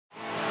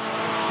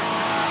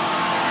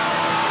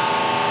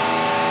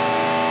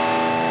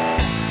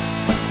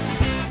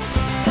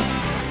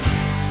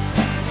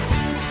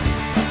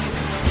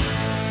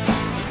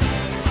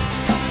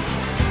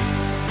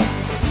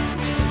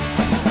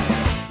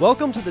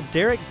Welcome to the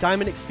Derek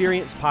Diamond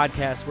Experience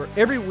podcast, where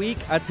every week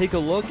I take a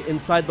look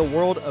inside the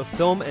world of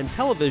film and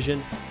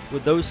television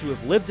with those who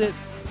have lived it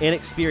and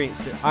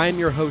experienced it. I am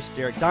your host,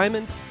 Derek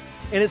Diamond,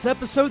 and it's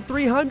episode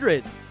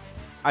 300.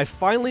 I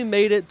finally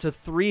made it to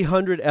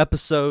 300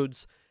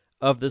 episodes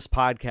of this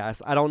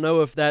podcast. I don't know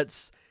if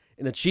that's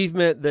an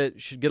achievement that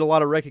should get a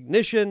lot of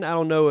recognition. I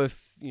don't know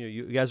if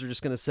you guys are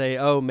just going to say,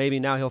 oh, maybe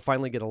now he'll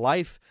finally get a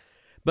life.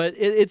 But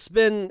it's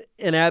been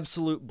an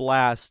absolute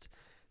blast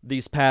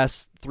these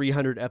past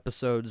 300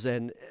 episodes.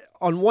 And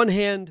on one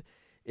hand,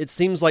 it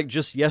seems like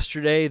just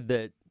yesterday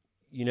that,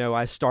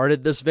 I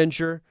started this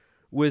venture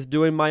with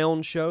doing my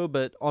own show.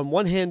 But on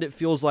one hand, it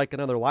feels like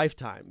another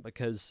lifetime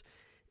because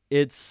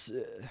it's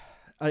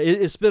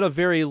been a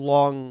very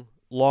long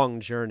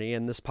journey.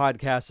 And this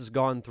podcast has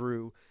gone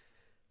through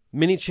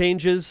many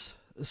changes.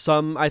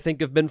 Some I think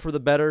have been for the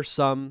better.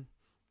 Some,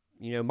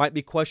 might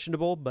be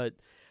questionable. But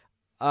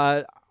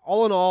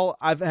all in all,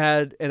 I've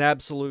had an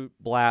absolute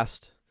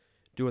blast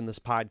doing this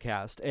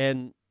podcast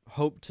and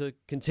hope to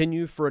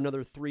continue for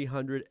another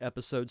 300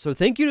 episodes. So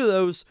thank you to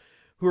those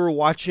who are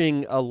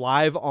watching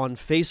live on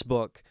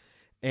Facebook,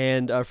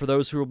 and for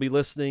those who will be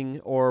listening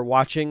or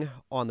watching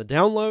on the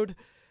download.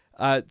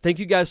 Thank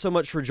you guys so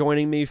much for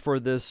joining me for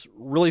this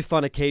really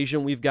fun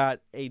occasion. We've got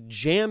a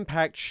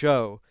jam-packed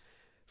show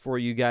for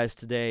you guys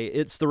today.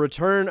 It's the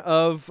return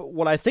of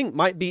what I think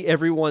might be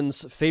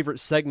everyone's favorite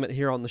segment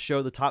here on the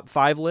show, the Top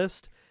 5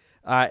 list.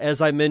 As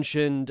I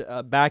mentioned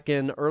back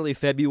in early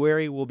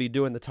February, we'll be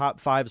doing the top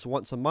fives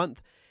once a month.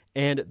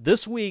 And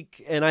this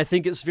week, and I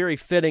think it's very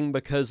fitting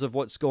because of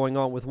what's going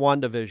on with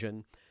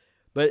WandaVision,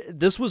 but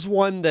this was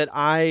one that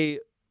I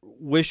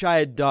wish I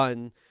had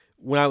done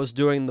when I was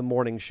doing the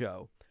morning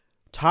show.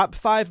 Top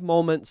 5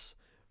 moments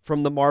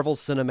from the Marvel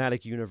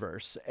Cinematic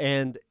Universe.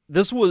 And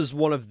this was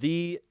one of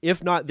the,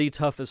 if not the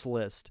toughest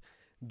list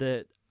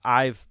that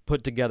I've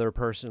put together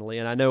personally.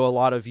 And I know a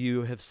lot of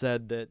you have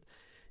said that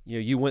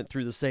you went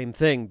through the same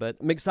thing, but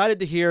I'm excited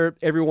to hear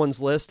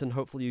everyone's list, and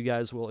hopefully you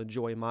guys will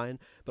enjoy mine.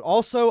 But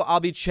also, I'll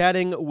be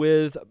chatting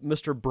with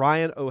Mr.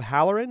 Brian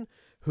O'Halloran,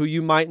 who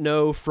you might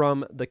know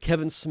from the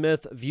Kevin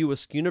Smith View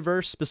Askew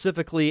universe,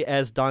 specifically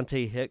as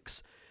Dante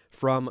Hicks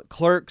from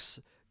Clerks,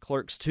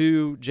 Clerks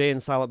 2, Jay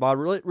and Silent Bob,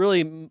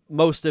 really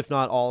most, if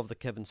not all, of the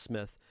Kevin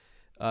Smith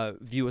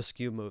View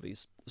Askew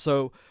movies.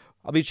 So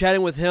I'll be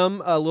chatting with him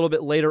a little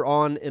bit later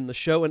on in the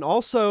show. And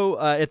also,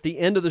 at the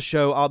end of the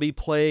show, I'll be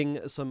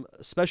playing some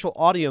special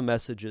audio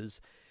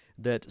messages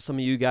that some of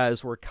you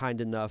guys were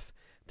kind enough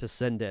to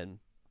send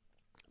in.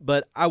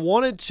 But I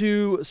wanted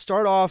to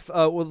start off with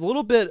a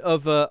little bit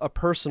of a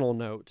personal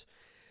note.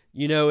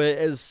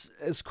 As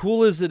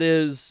cool as it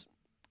is,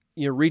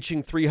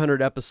 reaching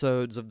 300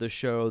 episodes of the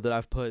show that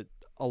I've put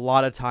a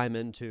lot of time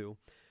into,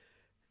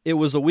 it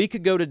was a week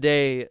ago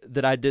today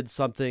that I did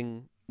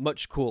something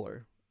much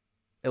cooler.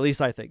 At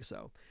least I think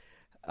so.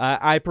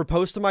 I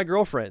proposed to my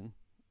girlfriend,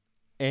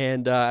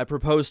 and I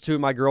proposed to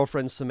my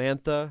girlfriend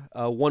Samantha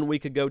 1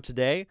 week ago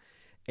today,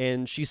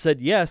 and she said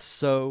yes,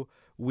 so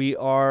we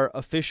are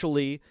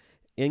officially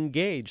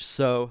engaged.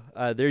 So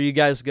there you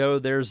guys go.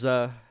 There's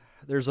a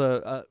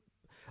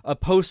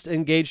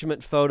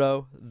post-engagement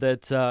photo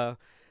that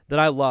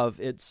I love.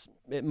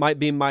 It might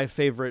be my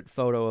favorite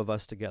photo of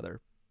us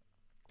together.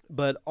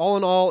 But all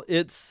in all,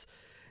 it's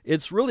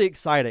really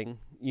exciting.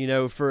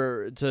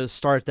 To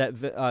start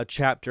that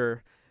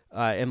chapter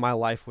in my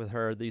life with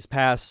her. These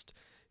past,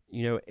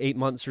 8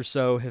 months or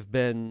so have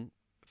been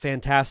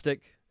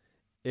fantastic.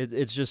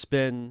 It's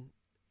been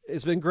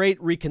great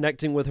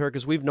reconnecting with her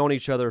because we've known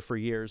each other for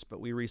years,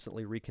 but we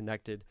recently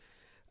reconnected.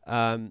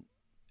 And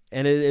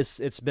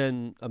it's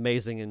been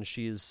amazing, and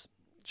she's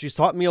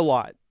taught me a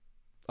lot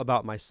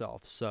about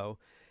myself. So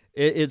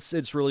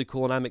it's really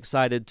cool, and I'm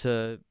excited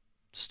to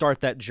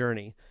start that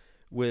journey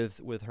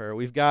with her.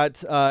 We've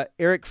got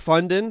Eric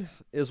Funden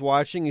is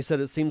watching. He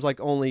said it seems like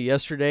only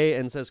yesterday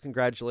and says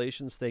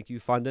congratulations. Thank you,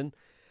 Funden.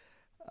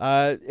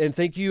 And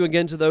thank you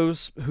again to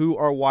those who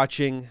are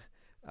watching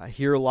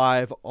here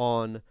live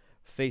on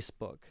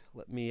Facebook.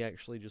 Let me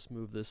actually just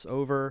move this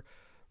over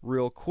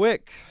real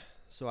quick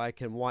so I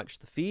can watch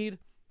the feed.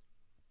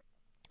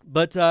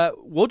 But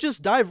we'll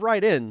just dive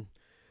right in.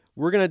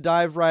 We're going to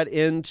dive right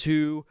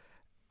into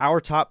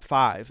our top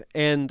 5.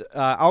 And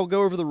I'll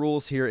go over the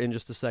rules here in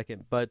just a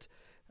second. But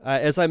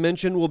as I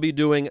mentioned, we'll be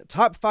doing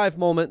top 5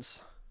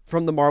 moments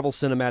from the Marvel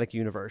Cinematic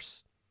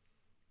Universe.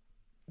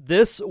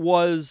 This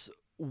was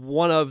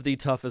one of the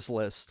toughest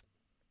lists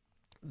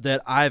that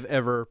I've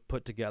ever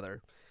put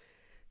together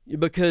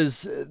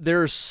because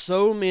there's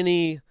so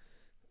many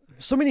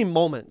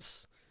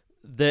moments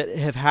that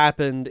have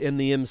happened in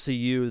the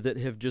MCU that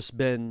have just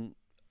been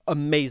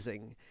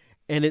amazing.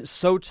 And it's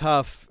so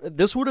tough.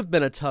 This would have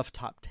been a tough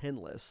top 10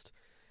 list,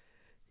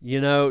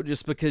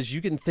 just because you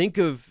can think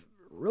of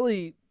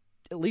really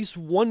at least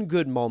one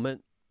good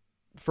moment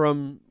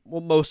from,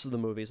 most of the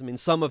movies. I mean,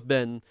 some have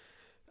been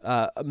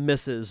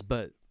misses,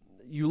 but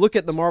you look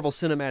at the Marvel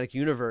Cinematic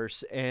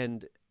Universe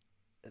and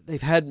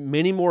they've had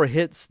many more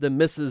hits than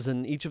misses,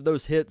 and each of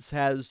those hits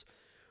has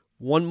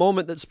one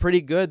moment that's pretty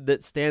good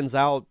that stands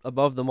out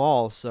above them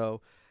all.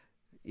 So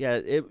yeah,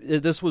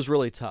 this was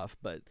really tough,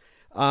 but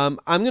I'm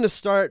going to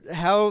start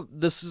how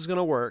this is going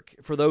to work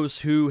for those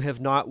who have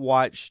not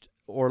watched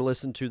or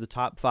listened to the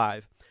top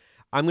 5.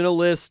 I'm going to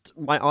list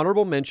my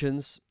honorable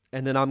mentions,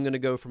 and then I'm going to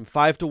go from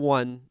 5 to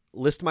 1,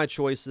 list my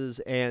choices,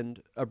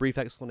 and a brief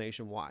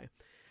explanation why.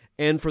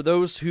 And for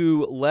those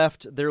who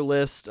left their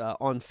list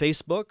on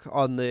Facebook,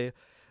 on the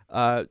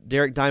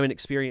Derek Diamond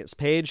Experience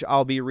page,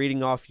 I'll be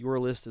reading off your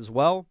list as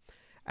well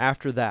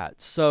after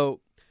that. So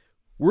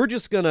we're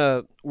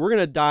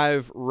gonna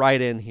dive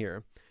right in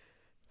here.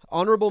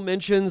 Honorable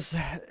mentions,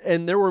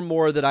 and there were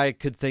more that I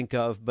could think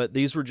of, but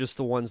these were just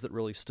the ones that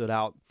really stood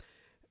out.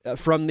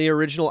 From the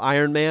original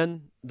Iron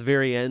Man, the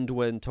very end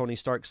when Tony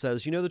Stark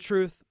says, "You know the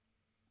truth?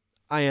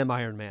 I am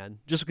Iron Man."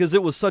 Just because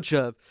it was such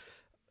an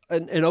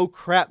oh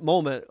crap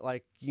moment.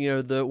 Like,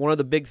 one of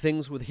the big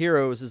things with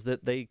heroes is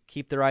that they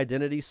keep their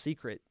identity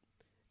secret.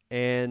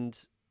 And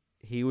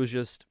he was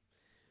just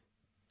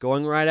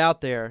going right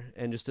out there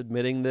and just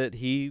admitting that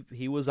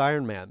he was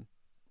Iron Man.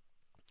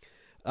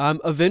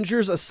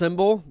 Avengers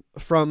Assemble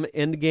from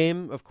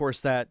Endgame, of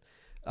course, that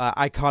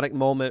iconic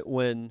moment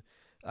when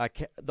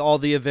all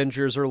the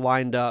Avengers are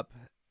lined up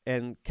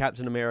and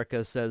Captain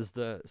America says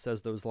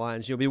those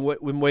lines. You'll be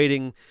been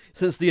waiting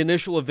since the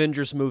initial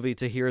Avengers movie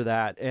to hear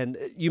that, and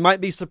you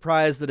might be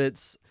surprised that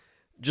it's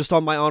just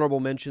on my honorable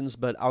mentions,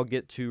 but I'll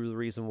get to the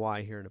reason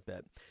why here in a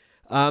bit.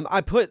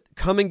 I put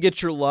Come and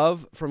Get Your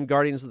Love from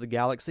Guardians of the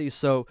Galaxy.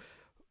 So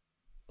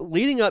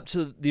leading up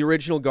to the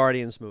original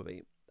Guardians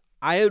movie,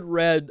 I had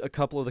read a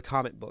couple of the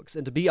comic books,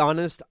 and to be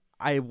honest,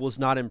 I was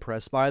not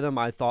impressed by them.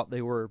 I thought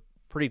they were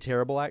pretty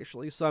terrible,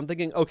 actually. So I'm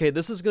thinking, okay,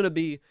 this is going to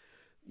be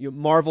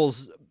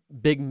Marvel's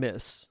big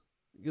miss,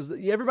 because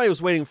everybody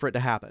was waiting for it to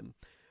happen.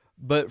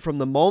 But from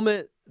the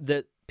moment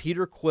that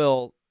Peter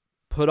Quill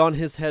put on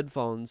his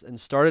headphones and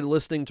started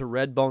listening to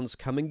Redbone's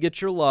Come and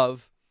Get Your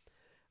Love,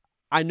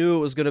 I knew it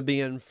was going to be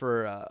in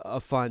for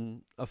a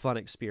fun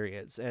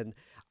experience. And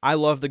I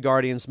love the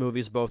Guardians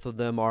movies. Both of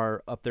them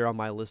are up there on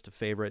my list of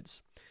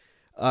favorites.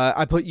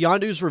 I put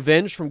Yondu's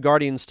Revenge from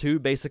Guardians 2,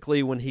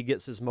 basically when he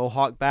gets his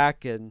mohawk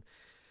back and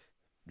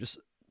just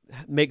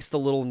makes the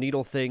little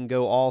needle thing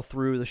go all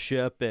through the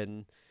ship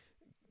and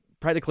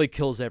practically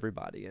kills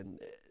everybody. And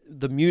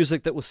the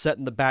music that was set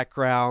in the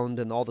background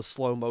and all the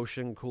slow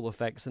motion, cool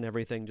effects and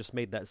everything just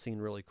made that scene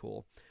really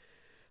cool.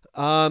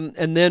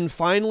 And then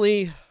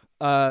finally,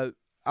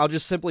 I'll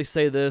just simply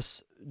say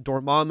this: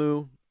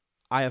 Dormammu,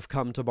 I Have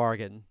Come to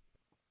Bargain.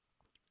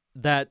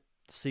 That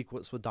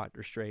sequence with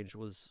Doctor Strange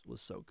was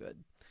so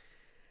good.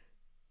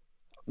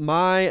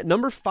 My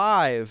number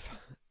 5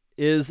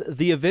 is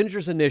the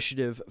Avengers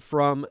Initiative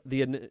from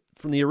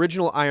the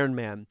original Iron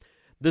Man.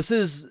 This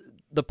is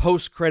the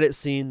post-credit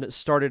scene that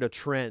started a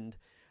trend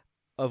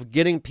of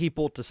getting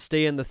people to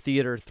stay in the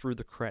theater through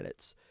the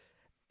credits.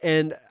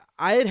 And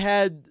I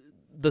had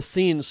the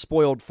scene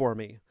spoiled for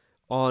me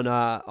on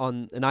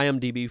an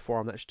IMDb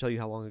forum. That should tell you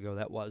how long ago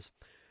that was.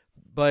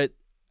 But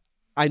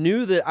I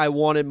knew that I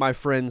wanted my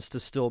friends to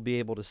still be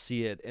able to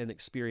see it and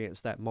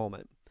experience that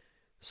moment.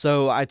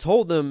 So I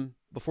told them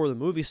before the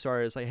movie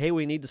started, it's like, hey,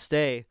 we need to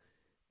stay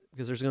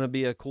because there's going to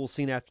be a cool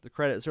scene after the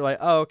credits. They're like,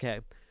 oh,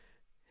 okay.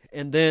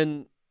 And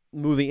then the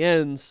movie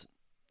ends,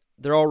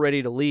 they're all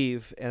ready to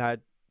leave, and I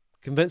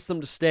convinced them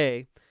to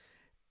stay,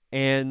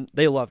 and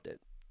they loved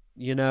it.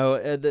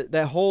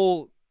 That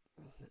whole,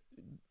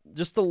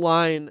 just the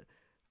line,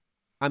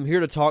 I'm here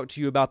to talk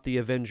to you about the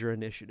Avenger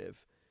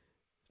Initiative.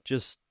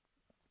 Just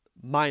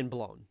mind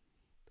blown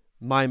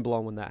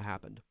when that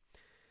happened.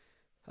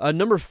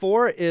 Number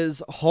 4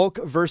 is Hulk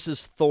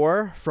versus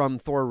Thor from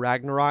Thor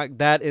Ragnarok.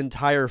 That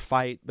entire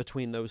fight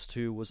between those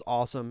two was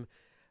awesome.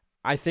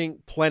 I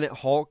think Planet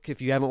Hulk,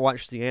 if you haven't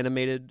watched the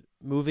animated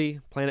movie,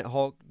 Planet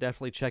Hulk,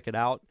 definitely check it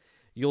out.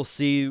 You'll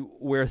see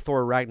where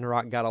Thor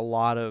Ragnarok got a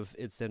lot of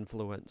its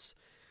influence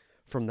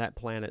from that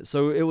planet.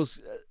 So it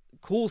was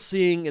cool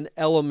seeing an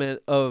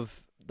element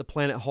of the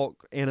Planet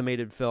Hulk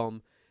animated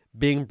film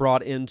being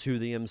brought into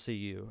the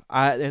MCU.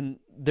 And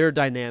their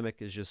dynamic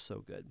is just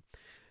so good.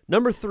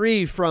 Number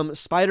 3, from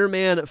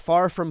Spider-Man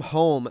Far From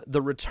Home,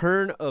 the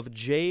return of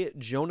J.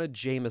 Jonah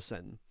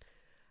Jameson.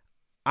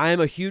 I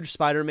am a huge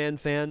Spider-Man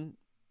fan.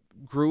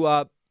 Grew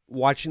up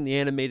watching the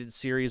animated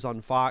series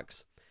on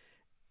Fox.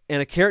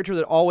 And a character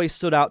that always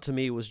stood out to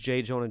me was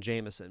J. Jonah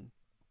Jameson.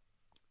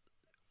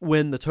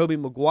 When the Tobey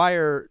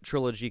Maguire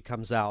trilogy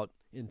comes out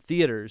in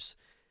theaters,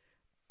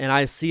 and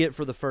I see it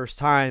for the first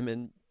time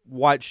and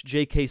watch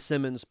J.K.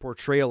 Simmons'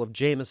 portrayal of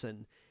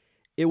Jameson,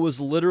 it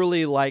was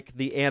literally like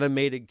the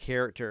animated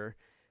character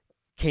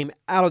came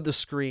out of the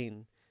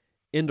screen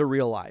into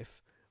real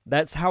life.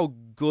 That's how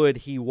good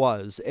he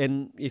was.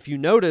 And if you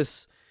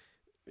notice,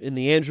 in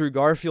the Andrew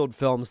Garfield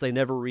films, they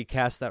never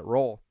recast that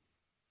role.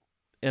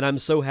 And I'm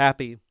so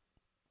happy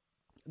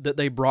that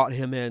they brought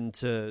him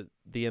into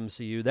the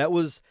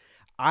MCU.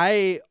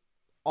 I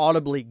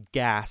audibly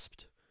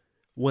gasped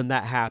when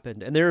that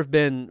happened. And there have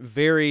been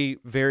very,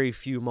 very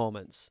few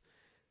moments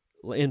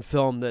in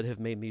film that have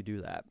made me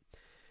do that.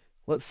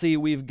 Let's see,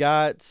 we've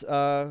got,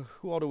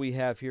 who all do we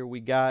have here? We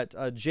got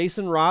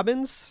Jason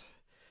Robbins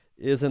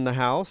is in the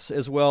house,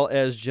 as well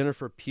as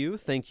Jennifer Pugh.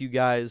 Thank you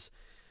guys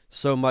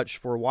so much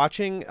for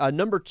watching.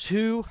 Number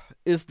 2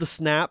 is the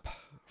snap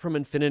from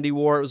Infinity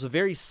War. It was a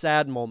very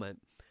sad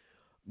moment,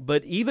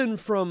 but even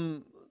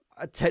from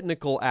a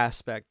technical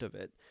aspect of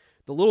it,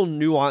 the little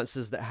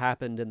nuances that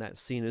happened in that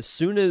scene, as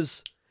soon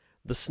as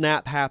the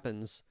snap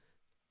happens,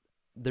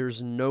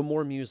 there's no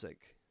more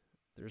music.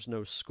 There's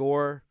no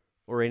score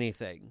or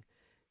anything.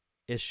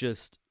 It's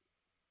just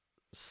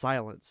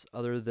silence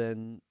other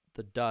than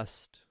the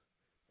dust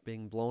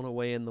being blown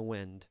away in the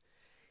wind.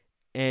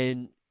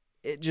 And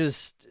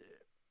it's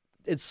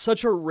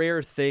such a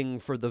rare thing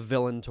for the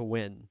villain to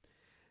win.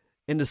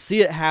 And to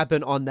see it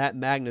happen on that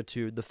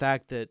magnitude, the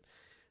fact that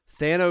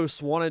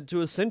Thanos wanted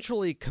to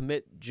essentially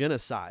commit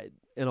genocide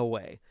in a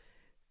way,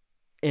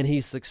 and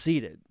he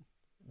succeeded.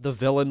 The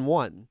villain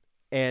won.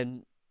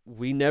 And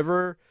we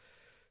never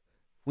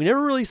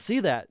really see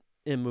that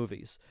in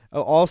movies.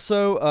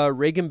 Also,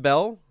 Reagan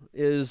Bell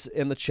is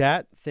in the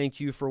chat. Thank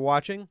you for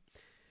watching.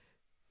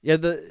 Yeah,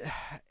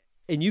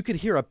 and you could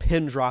hear a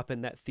pin drop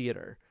in that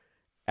theater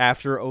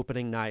after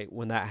opening night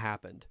when that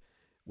happened.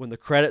 When the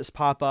credits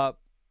pop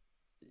up,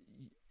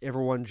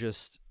 everyone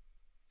just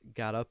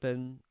got up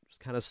and just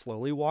kind of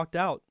slowly walked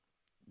out.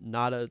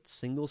 Not a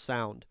single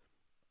sound.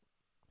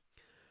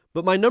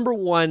 But my number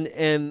 1,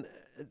 and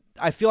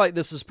I feel like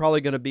this is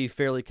probably going to be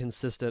fairly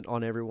consistent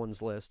on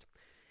everyone's list,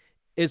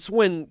 it's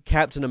when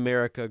Captain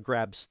America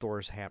grabs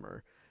Thor's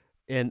hammer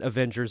in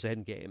Avengers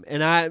Endgame.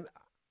 And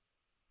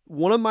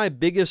one of my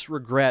biggest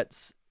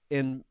regrets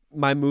in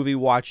my movie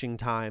watching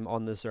time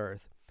on this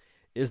earth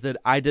is that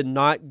I did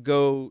not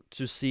go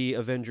to see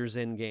Avengers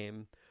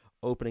Endgame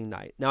opening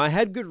night. Now, I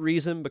had good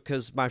reason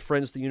because my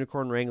friends, the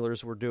Unicorn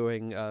Wranglers, were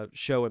doing a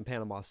show in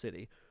Panama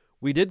City.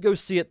 We did go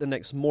see it the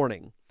next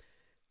morning.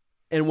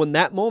 And when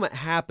that moment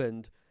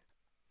happened,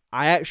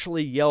 I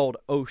actually yelled,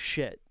 "Oh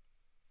shit,"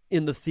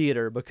 in the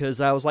theater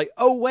because I was like,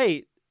 oh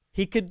wait,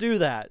 he could do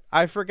that.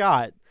 I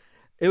forgot.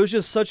 It was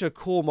just such a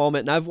cool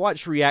moment. And I've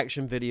watched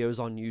reaction videos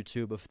on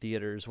YouTube of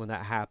theaters when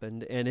that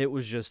happened, and it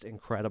was just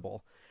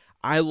incredible.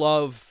 I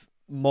love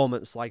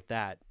moments like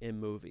that in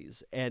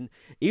movies. And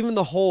even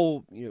the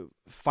whole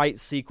fight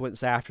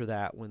sequence after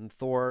that, when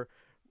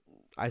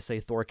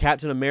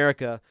Captain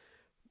America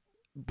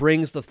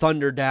brings the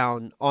thunder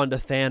down onto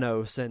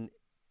Thanos and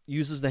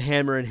uses the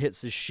hammer and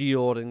hits his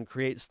shield and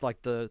creates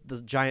like the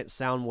giant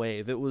sound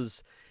wave. It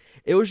was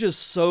just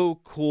so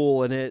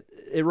cool, and it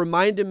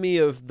reminded me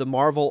of the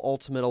Marvel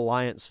Ultimate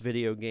Alliance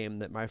video game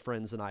that my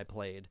friends and I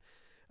played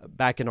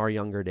back in our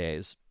younger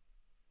days.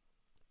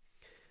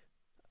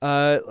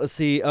 Let's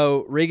see.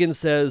 Oh, Reagan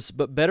says,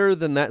 but better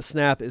than that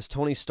snap is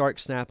Tony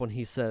Stark's snap when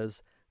he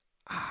says,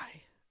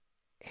 "I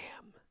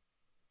am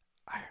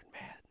Iron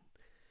Man."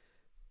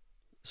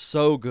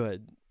 So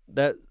good.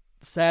 That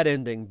sad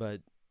ending,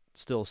 but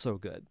still so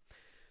good.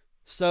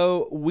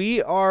 So we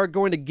are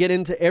going to get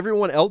into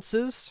everyone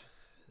else's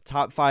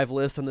top 5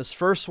 list, and this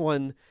first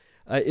one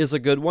is a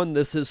good one.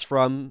 This is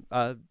from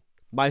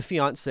my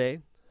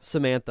fiance,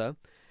 Samantha.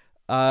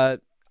 I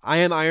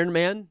am Iron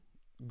Man.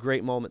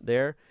 Great moment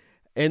there.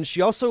 And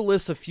she also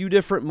lists a few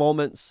different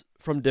moments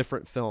from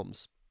different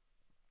films.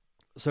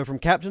 So from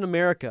Captain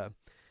America,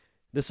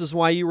 this is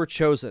why you were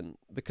chosen,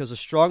 because a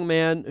strong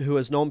man who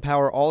has known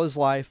power all his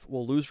life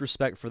will lose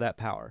respect for that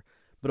power.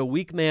 But a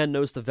weak man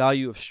knows the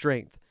value of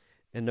strength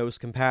and knows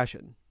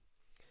compassion.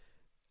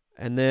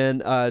 And then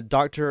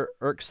Dr.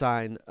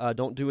 Erskine,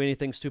 don't do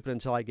anything stupid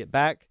until I get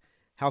back.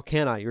 How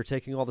can I? You're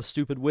taking all the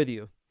stupid with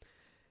you.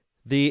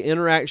 The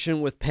interaction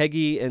with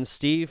Peggy and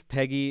Steve.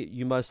 Peggy,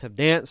 you must have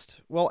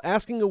danced. Well,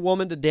 asking a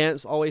woman to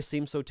dance always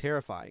seems so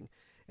terrifying.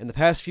 And the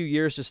past few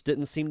years just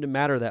didn't seem to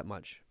matter that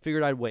much.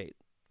 Figured I'd wait.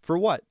 For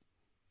what?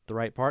 The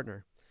right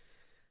partner.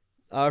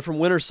 From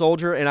Winter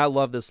Soldier, and I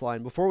love this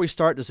line. Before we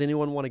start, does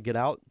anyone want to get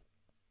out?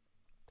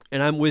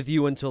 And I'm with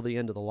you until the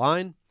end of the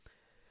line.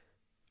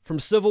 From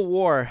Civil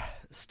War,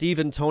 Steve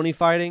and Tony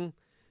fighting,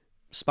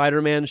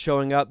 Spider-Man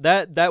showing up.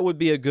 That would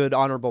be a good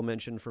honorable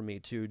mention for me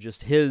too.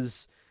 Just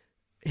his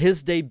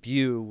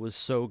debut was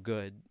so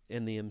good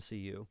in the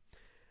MCU.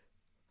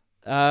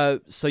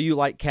 So you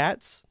like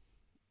cats?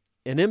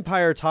 An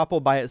empire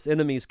toppled by its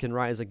enemies can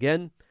rise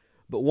again,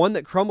 but one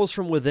that crumbles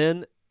from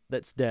within,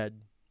 that's dead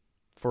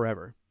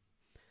forever.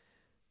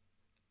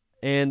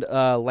 And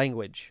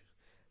language.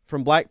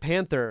 From Black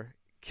Panther,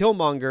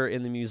 Killmonger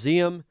in the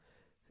museum.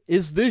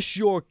 Is this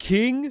your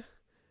king?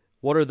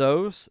 What are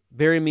those?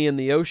 Bury me in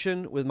the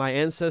ocean with my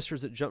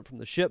ancestors that jumped from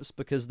the ships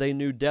because they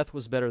knew death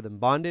was better than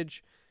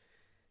bondage.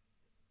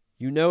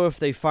 You know, if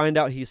they find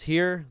out he's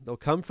here, they'll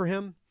come for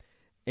him,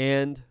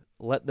 and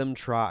let them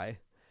try.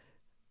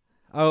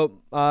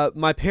 Oh,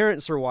 my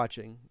parents are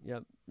watching.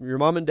 Yep. Your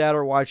mom and dad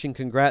are watching.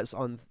 Congrats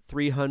on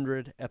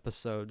 300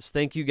 episodes.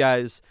 Thank you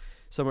guys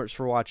so much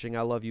for watching.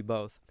 I love you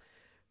both.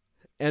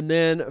 And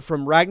then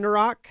from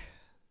Ragnarok,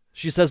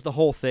 she says the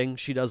whole thing.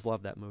 She does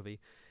love that movie.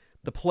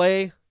 The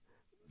play,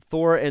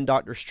 Thor and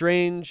Doctor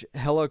Strange,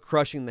 Hela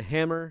crushing the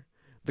hammer,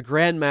 the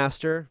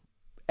Grandmaster,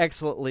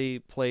 excellently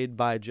played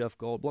by Jeff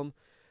Goldblum.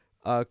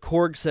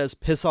 Korg says,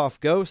 "Piss off,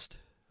 Ghost."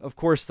 Of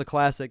course, the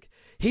classic,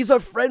 "He's a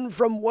friend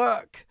from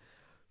work."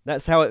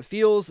 That's how it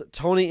feels.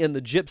 Tony and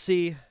the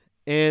Gypsy,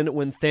 and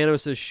when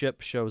Thanos'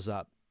 ship shows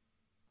up.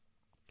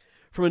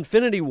 From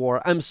Infinity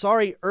War, "I'm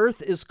sorry,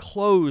 Earth is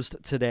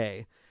closed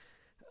today."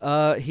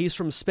 He's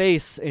from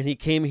space, and he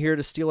came here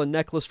to steal a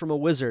necklace from a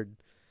wizard.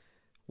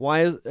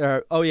 Why is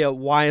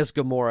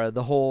Gamora?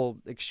 The whole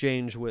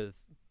exchange with,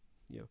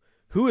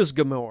 who is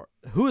Gamora?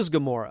 Who is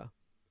Gamora?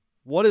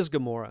 What is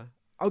Gamora?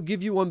 I'll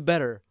give you one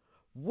better.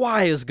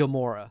 Why is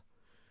Gamora?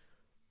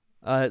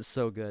 It's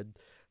so good.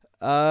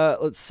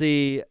 Let's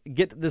see.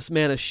 Get this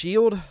man a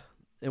shield.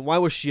 And why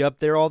was she up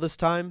there all this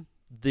time?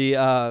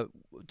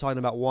 Talking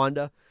about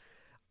Wanda.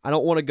 "I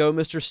don't want to go,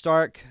 Mr.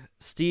 Stark."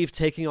 Steve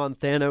taking on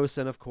Thanos,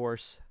 and of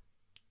course,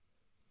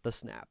 the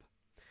snap.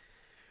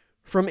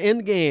 From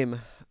Endgame,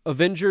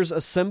 Avengers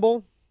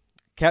assemble.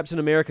 Captain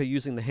America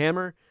using the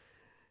hammer.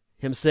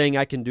 Him saying,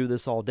 "I can do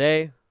this all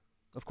day."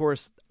 Of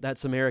course,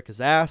 that's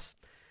America's ass.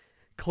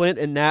 Clint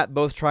and Nat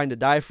both trying to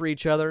die for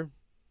each other.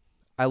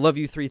 "I love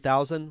you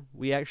 3000.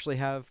 We actually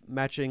have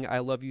matching "I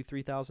love you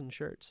 3000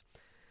 shirts.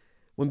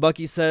 When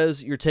Bucky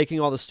says, "You're taking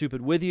all the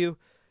stupid with you."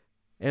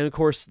 And of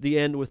course, the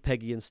end with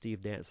Peggy and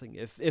Steve dancing.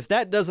 If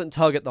that doesn't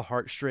tug at the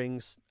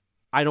heartstrings,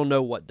 I don't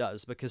know what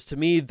does. Because to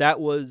me, that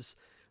was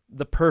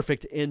the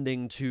perfect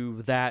ending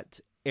to that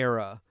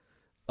era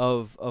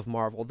of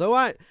Marvel.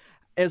 Though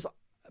as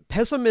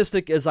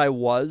pessimistic as I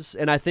was,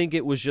 and I think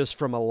it was just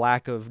from a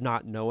lack of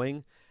not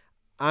knowing,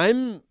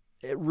 I'm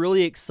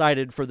really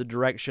excited for the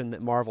direction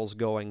that Marvel's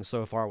going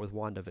so far with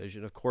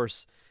WandaVision. Of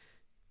course,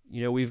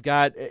 we've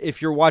got, if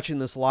you're watching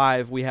this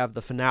live, we have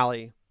the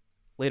finale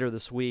later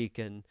this week,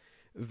 and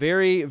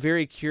very,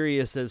 very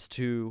curious as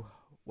to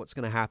what's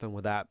going to happen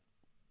with that.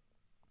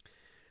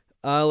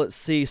 Let's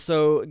see.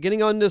 So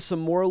getting on to some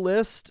more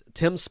list,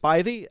 Tim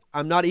Spivey.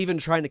 I'm not even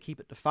trying to keep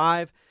it to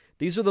 5.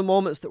 These are the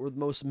moments that were the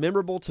most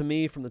memorable to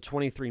me from the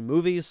 23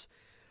 movies.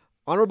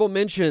 Honorable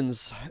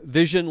mentions,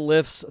 Vision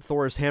lifts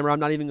Thor's hammer. I'm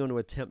not even going to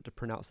attempt to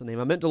pronounce the name.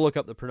 I meant to look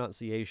up the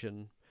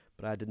pronunciation,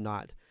 but I did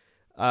not.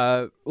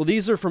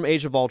 These are from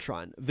Age of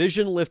Ultron.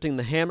 Vision lifting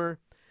the hammer.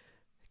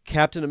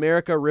 Captain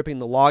America ripping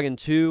the log in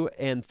two,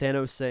 and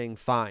Thanos saying,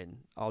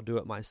 "Fine, I'll do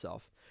it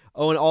myself."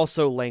 Oh, and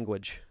also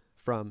language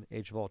from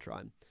Age of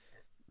Ultron.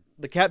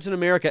 The Captain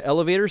America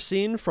elevator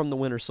scene from The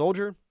Winter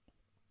Soldier.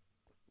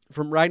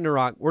 From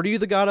Ragnarok, "What are you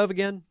the god of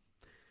again?"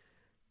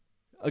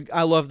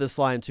 I love this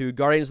line too.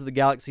 Guardians of the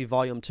Galaxy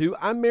Volume 2.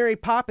 "I'm Mary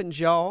Poppins,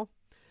 y'all."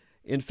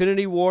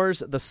 Infinity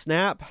Wars, the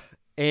snap,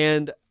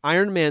 and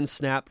Iron Man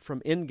snap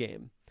from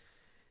Endgame.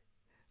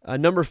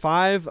 Number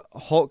 5,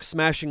 Hulk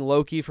smashing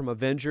Loki from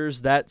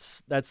Avengers.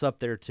 That's up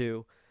there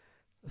too.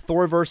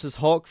 Thor versus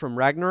Hulk from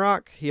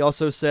Ragnarok. He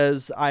also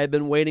says, "I have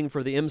been waiting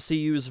for the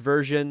MCU's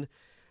version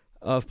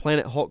of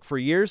Planet Hulk for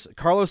years."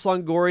 Carlos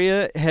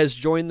Longoria has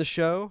joined the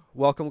show.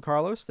 Welcome,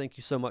 Carlos. Thank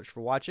you so much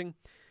for watching.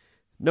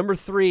 Number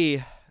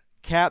 3,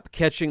 Cap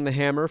catching the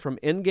hammer from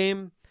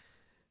Endgame.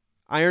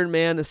 Iron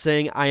Man is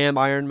saying, "I am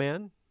Iron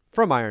Man,"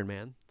 from Iron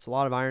Man. It's a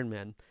lot of Iron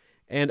Man.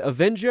 And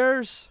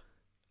Avengers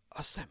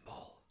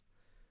assemble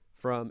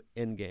from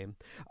Endgame.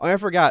 Oh, I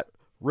forgot.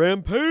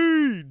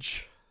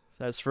 Rampage.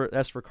 That's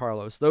for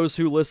Carlos. Those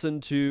who listen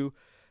to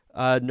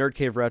Nerd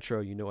Cave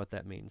Retro, you know what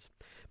that means.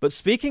 But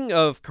speaking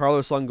of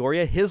Carlos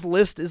Longoria, his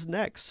list is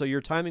next, so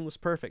your timing was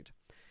perfect.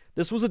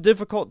 This was a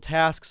difficult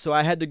task, so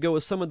I had to go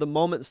with some of the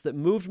moments that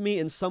moved me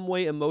in some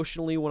way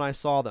emotionally when I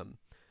saw them.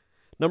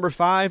 Number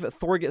 5,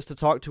 Thor gets to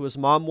talk to his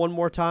mom one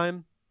more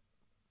time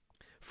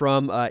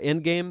from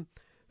Endgame.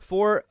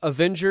 4,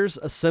 Avengers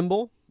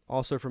Assemble,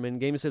 also from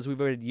Endgame. It says we've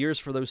waited years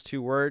for those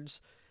 2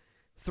 words.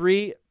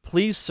 3,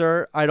 Please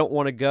Sir, I Don't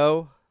Want to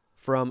Go,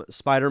 from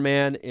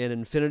Spider-Man in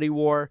Infinity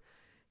War.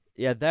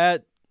 Yeah,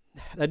 that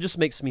just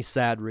makes me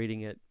sad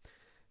reading it.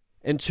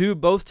 And 2,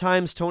 both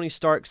times Tony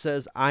Stark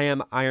says, "I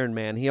am Iron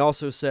Man." He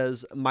also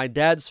says, "My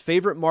dad's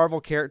favorite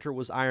Marvel character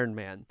was Iron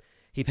Man.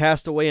 He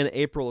passed away in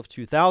April of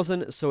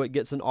 2000, so it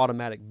gets an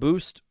automatic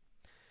boost."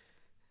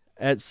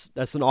 That's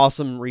an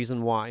awesome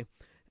reason why.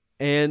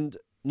 And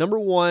number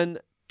 1,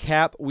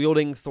 Cap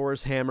wielding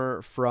Thor's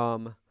hammer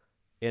from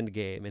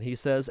Endgame. And he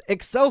says,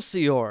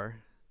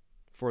 "Excelsior,"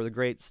 for the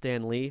great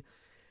Stan Lee.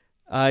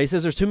 He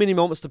says there's too many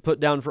moments to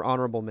put down for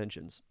honorable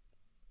mentions.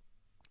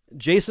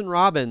 Jason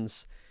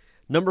Robbins,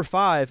 number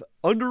 5,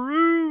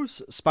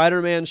 Underoos.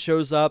 Spider-Man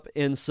shows up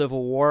in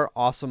Civil War.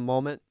 Awesome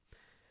moment.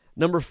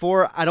 Number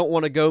 4, I Don't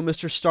Want to Go,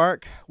 Mr.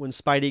 Stark, when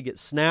Spidey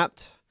gets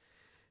snapped.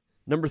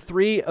 Number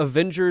 3,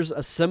 Avengers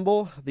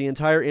Assemble. The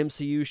entire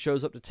MCU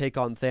shows up to take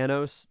on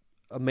Thanos.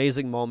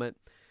 Amazing moment.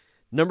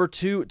 Number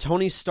 2,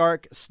 Tony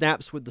Stark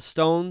snaps with the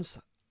stones.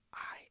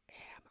 I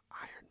am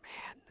Iron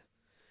Man.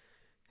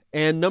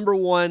 And number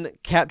 1,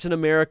 Captain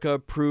America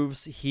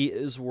proves he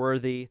is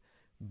worthy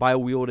by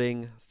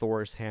wielding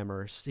Thor's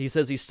hammer. He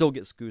says he still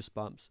gets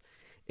goosebumps.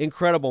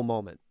 Incredible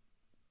moment.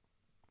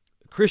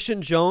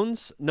 Christian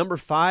Jones, number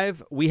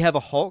 5, We Have a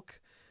Hulk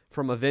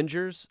from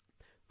Avengers.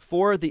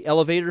 4, the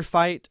elevator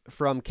fight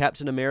from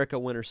Captain America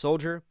Winter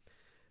Soldier.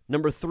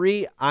 Number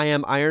 3, I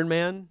Am Iron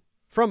Man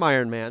from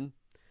Iron Man.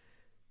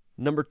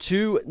 Number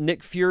 2,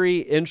 Nick Fury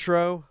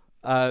intro,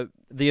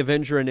 the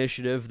Avenger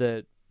Initiative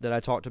that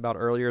I talked about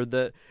earlier,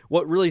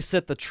 what really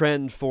set the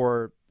trend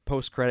for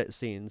post-credit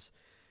scenes.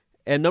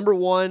 And number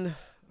 1,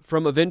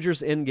 from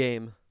Avengers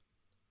Endgame,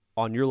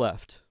 On Your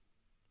Left.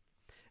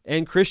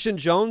 And Christian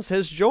Jones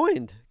has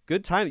joined.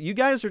 Good time. You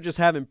guys are just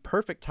having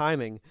perfect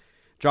timing,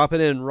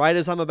 dropping in right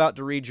as I'm about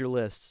to read your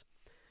lists.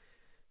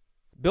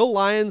 Bill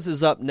Lyons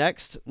is up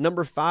next.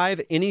 Number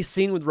 5, any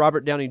scene with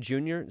Robert Downey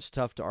Jr. It's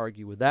tough to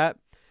argue with that.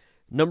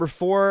 Number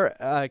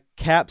 4,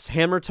 Cap's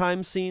Hammer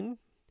Time scene.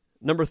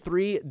 Number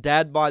 3,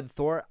 Dad Bod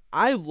Thor.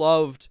 I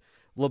loved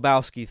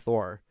Lebowski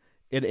Thor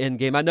in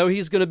Endgame. I know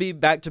he's going to be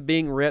back to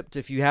being ripped.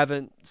 If you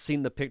haven't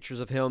seen the pictures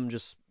of him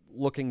just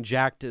looking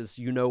jacked as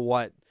you know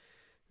what,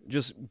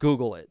 just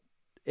Google it.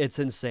 It's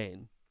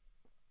insane.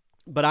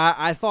 But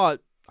I thought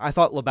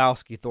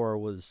Lebowski Thor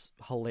was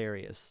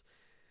hilarious.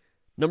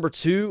 Number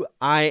 2,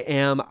 I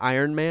Am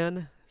Iron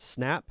Man,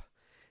 Snap.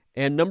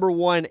 And number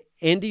 1,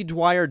 Andy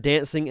Dwyer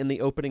dancing in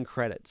the opening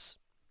credits.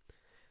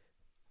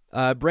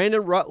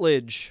 Brandon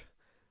Rutledge.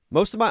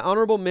 Most of my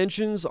honorable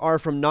mentions are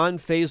from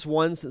non-Phase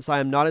 1 since I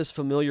am not as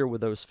familiar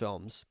with those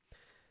films.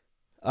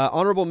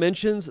 Honorable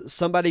mentions,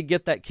 Somebody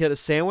Get That Kid a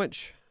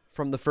Sandwich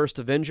from the first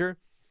Avenger.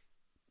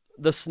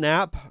 The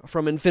Snap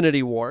from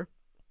Infinity War.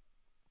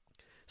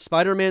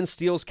 Spider-Man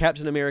steals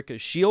Captain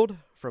America's shield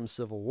from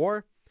Civil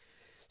War.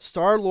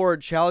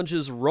 Star-Lord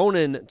challenges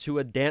Ronan to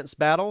a dance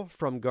battle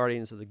from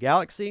Guardians of the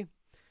Galaxy.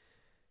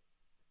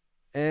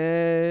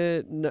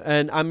 And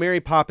I'm Mary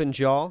Poppins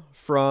Jaw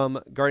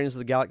from Guardians of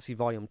the Galaxy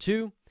Volume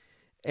 2.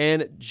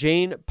 And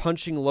Jane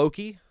punching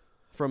Loki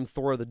from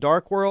Thor the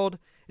Dark World.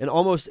 And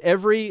almost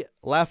every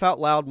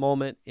laugh-out-loud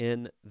moment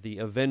in The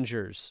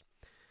Avengers.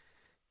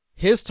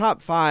 His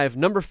top 5.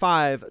 Number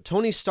 5,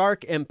 Tony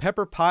Stark and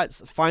Pepper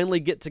Potts finally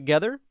get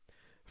together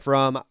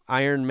from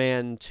Iron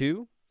Man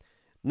 2.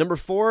 Number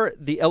 4,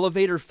 the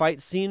elevator fight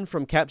scene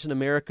from Captain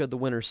America the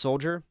Winter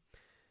Soldier.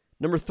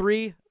 Number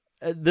 3,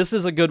 this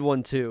is a good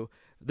one too.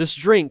 This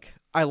drink,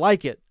 I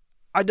like it.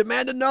 I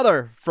demand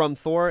another from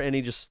Thor, and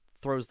he just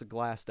throws the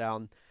glass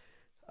down.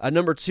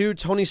 Number 2,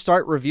 Tony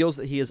Stark reveals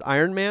that he is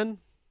Iron Man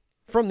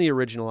from the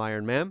original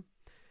Iron Man.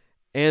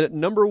 And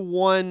number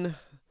 1,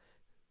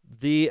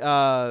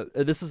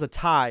 this is a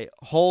tie.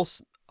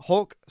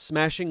 Hulk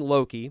smashing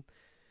Loki,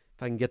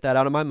 if I can get that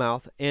out of my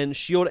mouth, and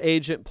S.H.I.E.L.D.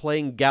 agent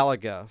playing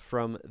Galaga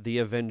from The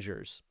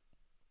Avengers.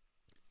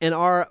 And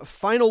our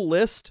final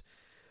list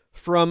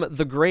from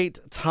the great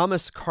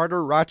Thomas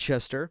Carter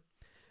Rochester.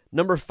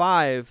 Number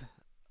 5,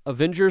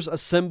 Avengers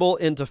assemble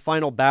into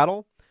final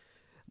battle.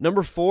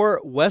 Number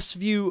 4,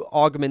 Westview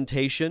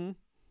augmentation.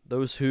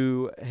 Those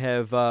who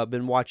have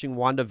been watching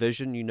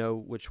WandaVision, you know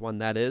which one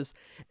that is.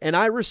 And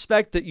I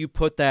respect that you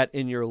put that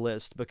in your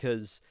list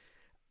because...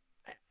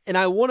 And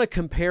I want to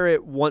compare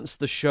it once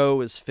the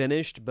show is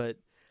finished, but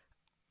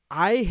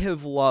I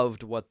have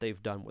loved what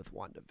they've done with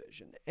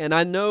WandaVision. And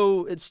I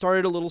know it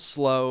started a little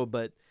slow,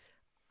 but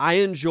I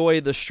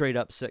enjoy the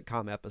straight-up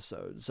sitcom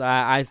episodes.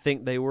 I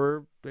think they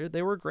were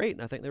great,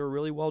 and I think they were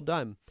really well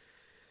done.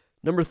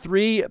 Number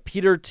 3,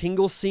 Peter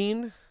Tingle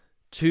scene.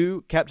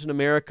 2, Captain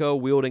America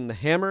wielding the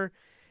hammer.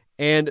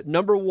 And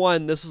number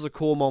 1, this is a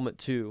cool moment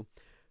too.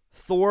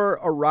 Thor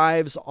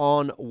arrives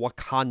on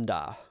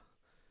Wakanda.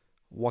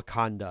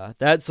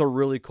 That's a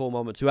really cool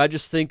moment too. I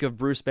just think of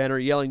Bruce Banner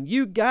yelling,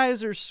 "You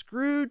guys are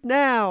screwed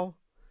now."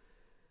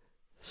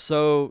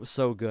 So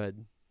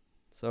good.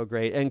 So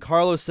great. And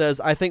Carlos says,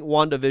 I think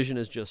WandaVision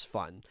is just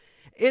fun.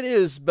 It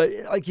is, but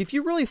like if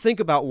you really think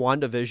about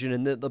WandaVision,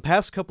 and the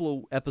past couple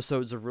of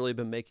episodes have really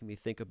been making me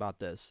think about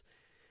this,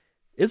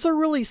 it's a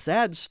really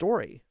sad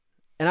story.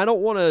 And I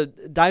don't want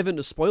to dive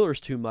into spoilers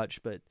too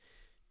much, but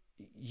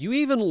you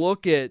even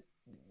look at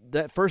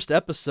that first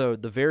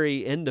episode, the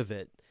very end of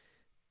it,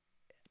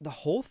 the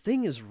whole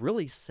thing is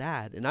really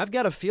sad. And I've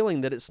got a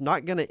feeling that it's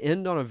not going to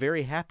end on a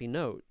very happy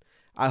note.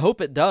 I hope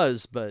it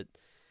does, but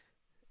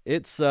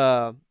it's,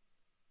 let's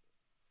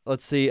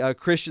see,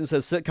 Christian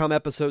says sitcom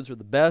episodes are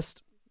the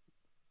best.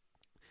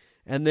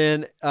 And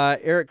then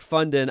Eric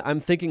Funden, I'm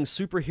thinking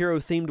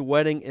superhero-themed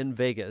wedding in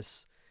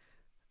Vegas.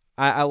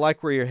 I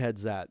like where your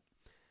head's at.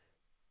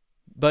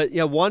 But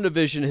yeah,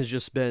 WandaVision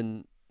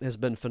has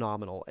been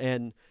phenomenal.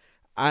 And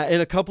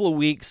in a couple of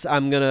weeks,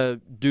 I'm going to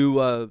do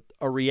a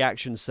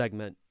reaction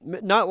segment.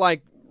 Not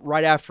like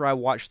right after I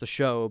watch the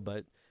show,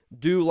 but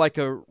do like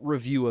a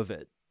review of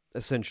it,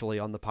 essentially,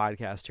 on the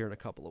podcast here in a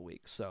couple of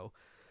weeks. So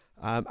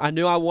I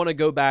knew I want to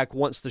go back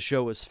once the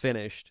show is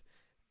finished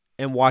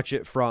and watch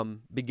it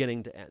from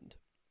beginning to end.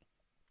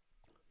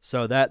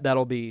 So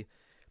that'll be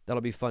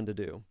fun to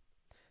do.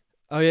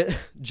 Oh yeah,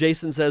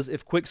 Jason says,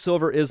 if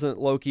Quicksilver isn't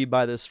Loki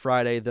by this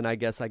Friday, then I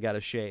guess I got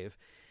to shave.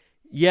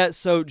 Yeah,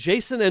 so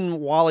Jason and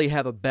Wally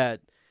have a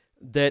bet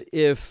that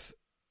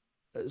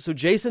so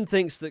Jason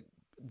thinks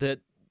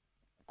that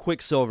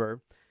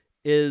Quicksilver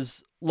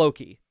is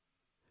Loki.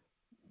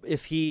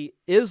 If he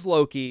is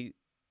Loki,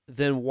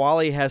 then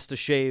Wally has to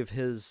shave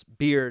his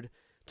beard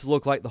to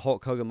look like the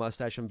Hulk Hogan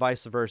mustache and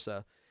vice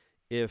versa.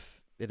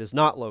 if it is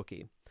not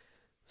Loki.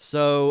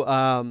 So,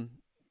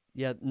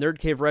 Nerd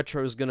Cave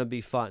Retro is going to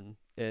be fun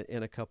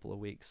in a couple of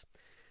weeks.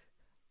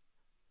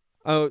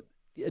 Oh,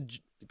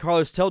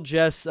 Carlos, tell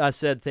Jess I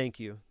said thank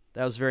you.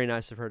 That was very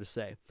nice of her to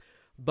say.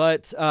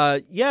 But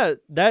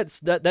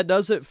that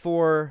does it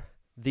for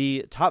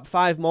the top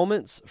 5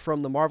 moments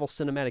from the Marvel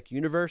Cinematic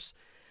Universe.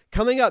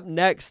 Coming up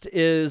next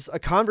is a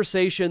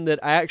conversation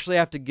that I actually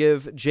have to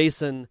give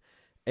Jason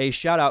a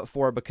shout out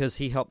for because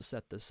he helped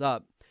set this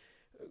up.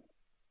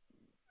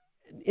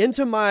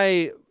 Into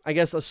my, I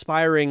guess,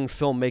 aspiring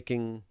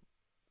filmmaking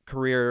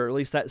career, or at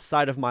least that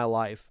side of my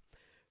life,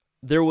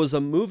 there was a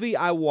movie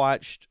I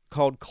watched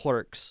called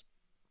Clerks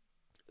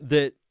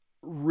that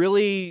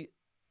really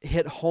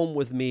hit home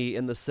with me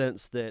in the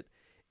sense that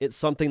it's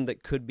something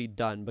that could be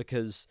done,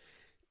 because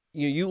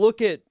you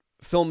look at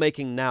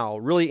filmmaking now,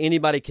 really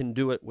anybody can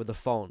do it with a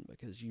phone,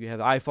 because you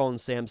have iPhones,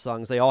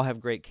 Samsungs, they all have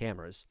great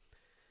cameras.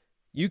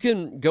 You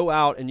can go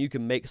out and you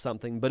can make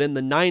something, but in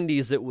the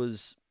 90s it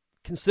was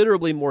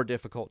considerably more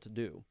difficult to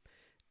do.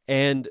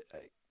 And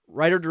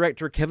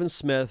writer-director Kevin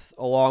Smith,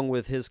 along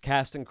with his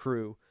cast and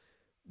crew,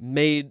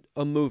 made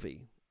a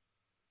movie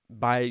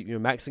by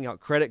maxing out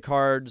credit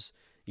cards,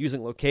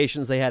 using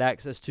locations they had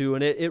access to,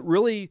 and it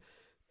really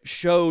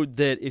showed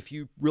that if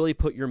you really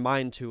put your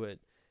mind to it,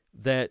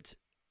 that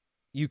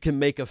you can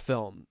make a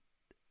film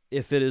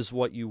if it is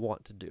what you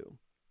want to do.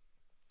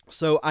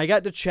 So I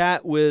got to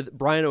chat with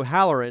Brian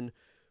O'Halloran,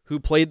 who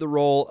played the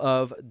role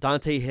of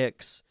Dante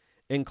Hicks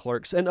in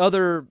Clerks and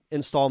other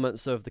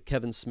installments of the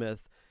Kevin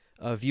Smith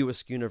View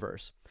Askew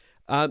universe.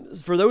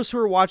 For those who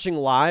are watching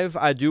live,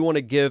 I do want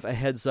to give a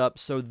heads up.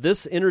 So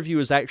this interview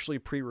is actually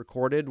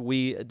pre-recorded.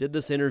 We did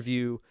this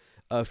interview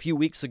a few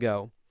weeks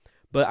ago,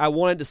 but I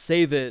wanted to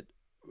save it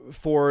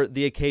for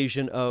the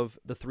occasion of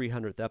the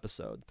 300th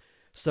episode.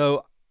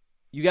 So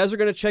you guys are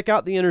going to check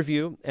out the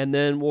interview, and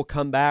then we'll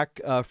come back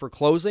for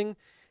closing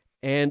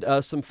and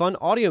some fun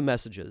audio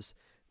messages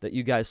that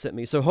you guys sent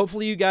me. So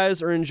hopefully you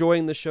guys are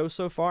enjoying the show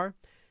so far.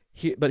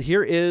 But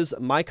here is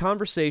my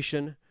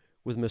conversation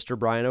with Mr.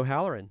 Brian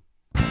O'Halloran.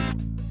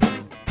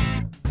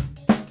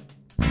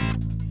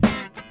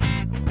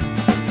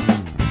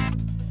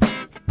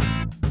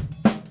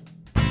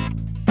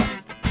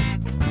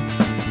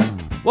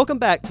 Welcome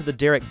back to the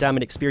Derek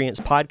Diamond Experience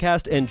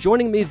podcast, and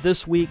joining me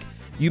this week,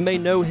 you may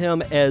know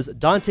him as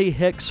Dante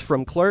Hicks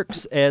from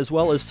Clerks, as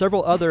well as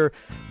several other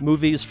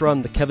movies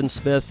from the Kevin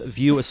Smith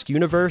View Askew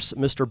universe,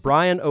 Mr.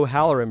 Brian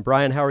O'Halloran.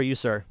 Brian, how are you,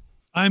 sir?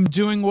 I'm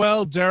doing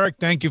well, Derek.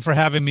 Thank you for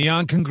having me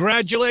on.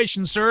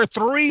 Congratulations, sir.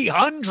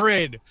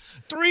 300,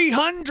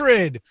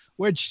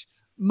 which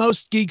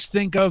most geeks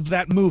think of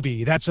that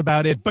movie. That's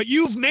about it. But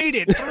you've made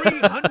it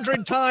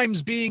 300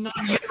 times, being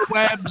on the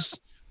interwebs,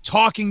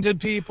 talking to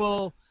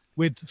people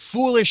with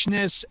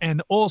foolishness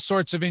and all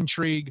sorts of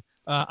intrigue.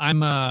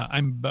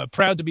 I'm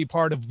proud to be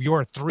part of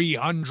your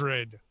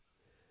 300.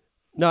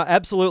 No,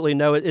 absolutely.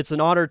 No, it's an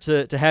honor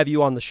to have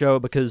you on the show,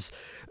 because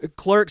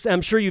Clerks,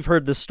 I'm sure you've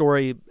heard this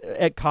story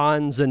at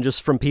cons and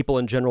just from people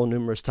in general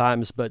numerous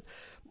times, but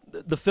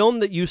the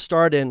film that you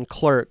starred in,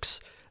 Clerks,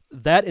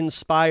 that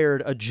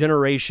inspired a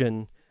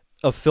generation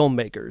of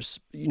filmmakers.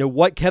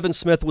 What Kevin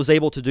Smith was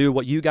able to do,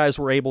 what you guys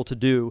were able to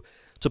do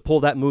to pull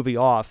that movie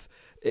off,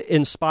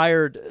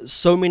 inspired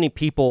so many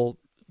people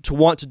to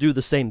want to do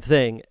the same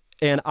thing.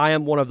 And I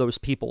am one of those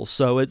people.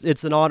 So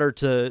it's an honor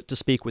to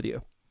speak with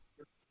you.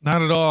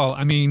 Not at all.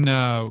 I mean,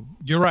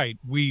 you're right.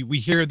 We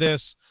hear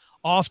this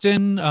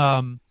often,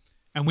 and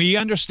we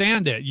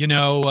understand it.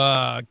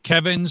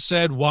 Kevin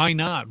said, why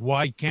not?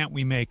 Why can't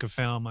we make a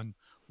film? And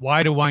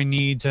why do I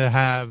need to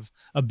have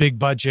a big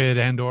budget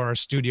and or a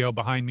studio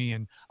behind me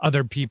and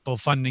other people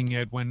funding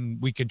it when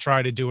we could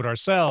try to do it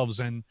ourselves?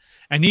 And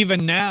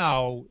even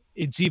now,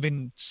 it's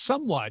even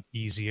somewhat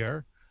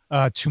easier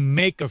to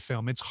make a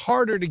film. It's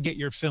harder to get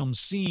your film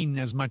seen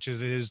as much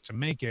as it is to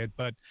make it.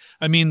 But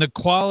I mean, the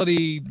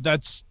quality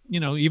that's,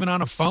 even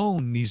on a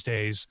phone these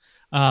days,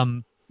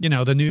 the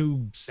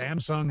new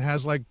Samsung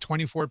has like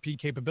 24p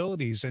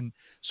capabilities. And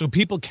so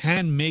people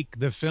can make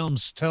the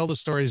films, tell the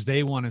stories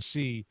they want to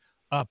see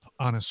up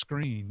on a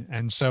screen.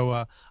 And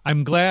so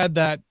I'm glad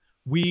that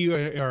we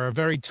are a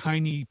very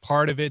tiny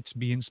part of it to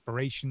be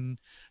inspiration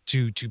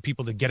to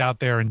people to get out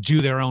there and do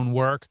their own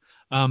work.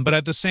 But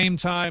at the same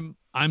time,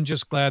 I'm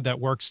just glad that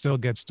work still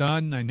gets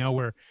done. I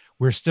know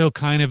we're still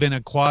kind of in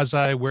a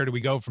quasi where do we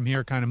go from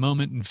here kind of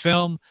moment in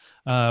film,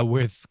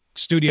 with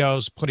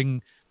studios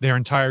putting their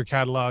entire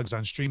catalogs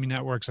on streaming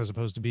networks as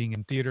opposed to being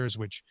in theaters,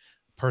 which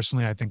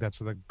personally I think that's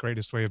the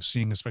greatest way of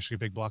seeing especially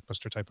big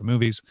blockbuster type of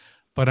movies.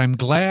 But I'm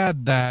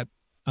glad that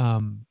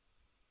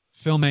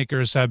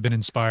filmmakers have been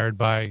inspired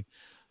by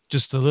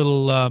just a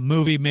little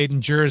movie made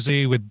in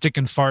Jersey with dick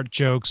and fart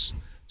jokes,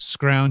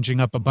 scrounging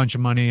up a bunch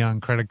of money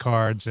on credit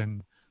cards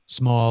and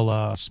small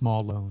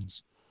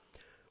loans.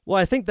 Well,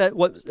 I think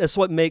that's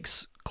what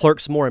makes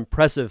Clerks more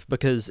impressive,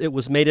 because it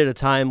was made at a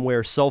time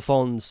where cell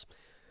phones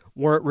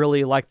weren't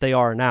really like they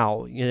are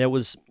now.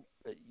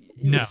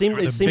 It seemed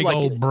big like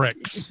old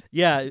bricks.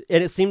 Yeah,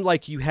 and it seemed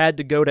like you had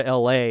to go to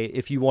LA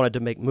if you wanted to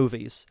make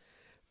movies.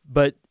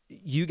 But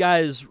you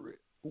guys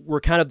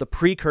were kind of the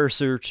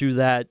precursor to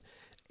that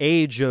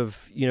age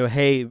of,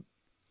 hey,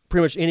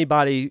 pretty much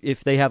anybody,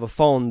 if they have a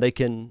phone, they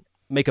can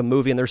make a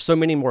movie. And there's so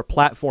many more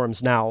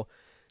platforms now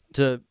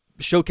to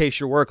showcase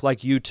your work, like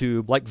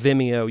YouTube, like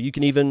Vimeo. You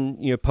can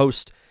even,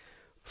 post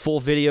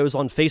full videos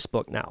on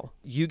Facebook now.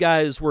 You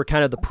guys were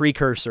kind of the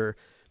precursor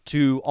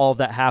to all of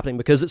that happening,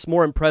 because it's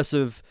more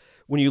impressive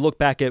when you look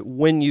back at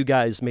when you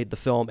guys made the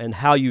film and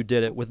how you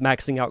did it with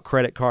maxing out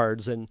credit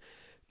cards and,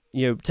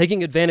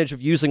 taking advantage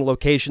of using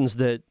locations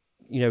that,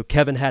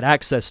 Kevin had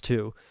access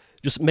to.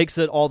 Just makes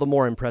it all the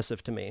more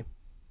impressive to me.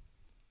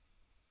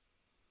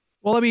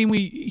 Well, I mean,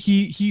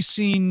 he's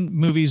seen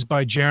movies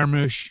by Jim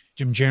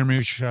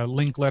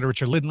Jarmusch,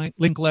 Richard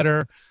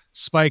Linklater,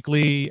 Spike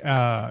Lee,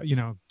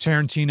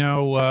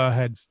 Tarantino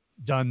had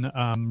done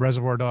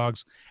Reservoir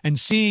Dogs, and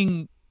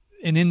seeing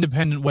an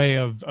independent way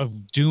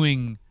of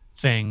doing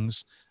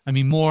things. I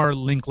mean, more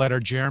Linklater,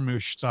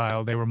 Jarmusch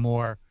style. They were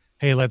more,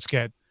 hey, let's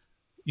get,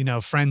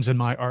 friends in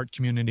my art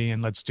community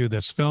and let's do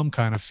this film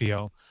kind of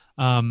feel.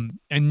 Kevin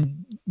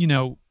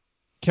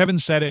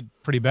said it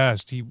pretty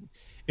best.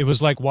 It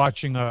was like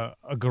watching a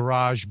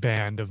garage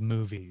band of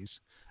movies.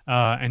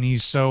 And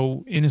he's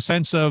so, in a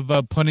sense of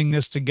putting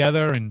this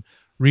together and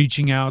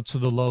reaching out to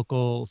the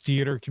local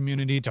theater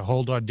community to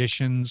hold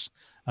auditions.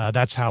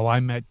 That's how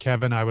I met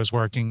Kevin. I was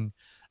working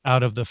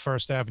out of the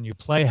First Avenue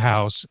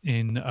Playhouse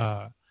in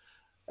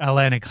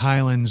Atlantic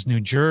Highlands,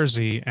 New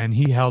Jersey, and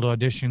he held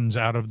auditions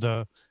out of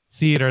the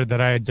theater that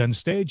I had done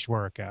stage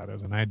work out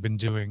of. And I had been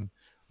doing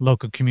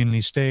local community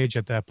stage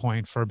at that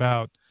point for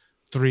about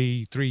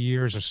three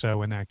years or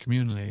so in that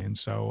community. And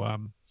so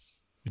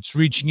it's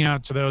reaching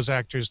out to those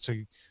actors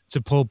to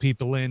pull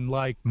people in,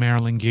 like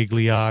Marilyn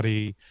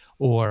Gigliotti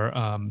or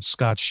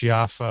Scott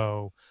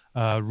Schiaffo,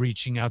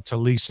 reaching out to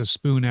Lisa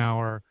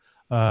Spoonhour,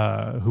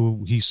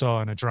 who he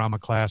saw in a drama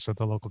class at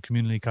the local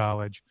community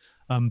college.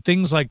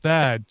 Things like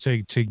that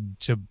to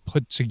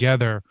put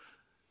together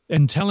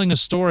and telling a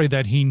story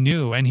that he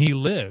knew and he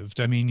lived.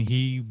 I mean,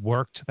 he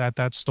worked at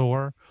that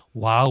store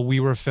while we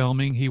were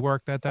filming. He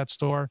worked at that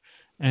store.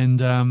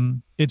 And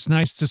it's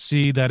nice to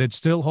see that it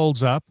still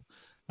holds up.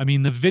 I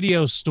mean, the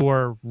video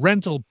store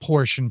rental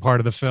portion part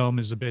of the film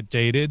is a bit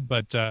dated,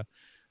 but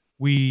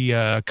we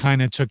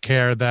kind of took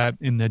care of that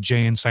in the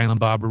Jay and Silent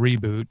Bob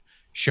reboot,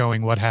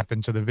 showing what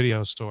happened to the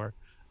video store.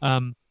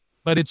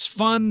 But it's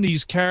fun.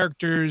 These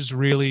characters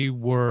really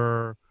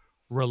were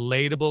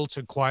relatable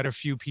to quite a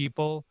few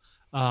people.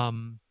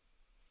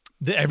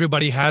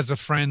 Everybody has a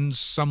friend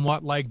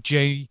somewhat like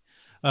Jay.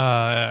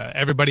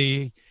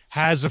 Everybody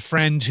has a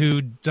friend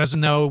who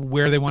doesn't know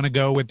where they want to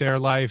go with their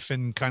life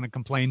and kind of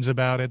complains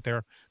about it,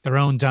 their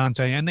own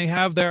Dante. And they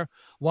have their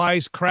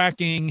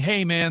wisecracking,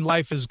 hey man,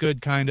 life is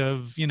good kind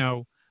of,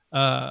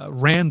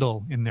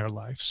 Randall in their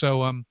life.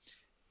 So,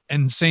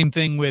 and same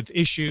thing with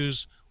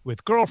issues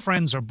with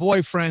girlfriends or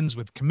boyfriends,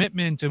 with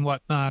commitment and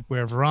whatnot,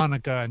 where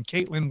Veronica and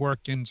Caitlin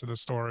work into the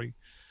story.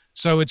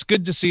 So it's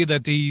good to see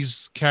that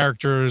these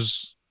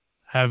characters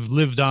have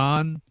lived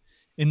on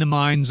in the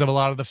minds of a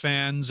lot of the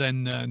fans,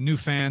 and new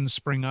fans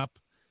spring up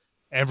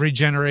every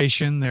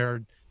generation. There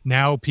are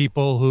now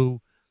people who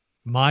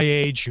my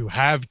age who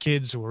have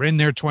kids who are in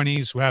their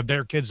 20s, who have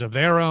their kids of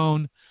their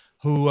own,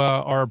 who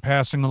are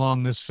passing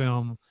along this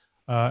film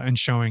and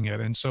showing it.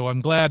 And so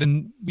I'm glad.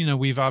 And,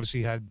 we've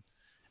obviously had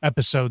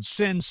episodes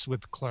since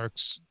with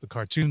Clerks, the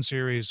cartoon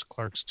series,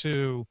 Clerks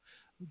 2,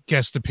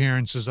 guest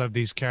appearances of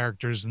these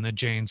characters in the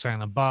Jay and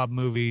Silent Bob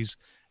movies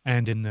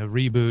and in the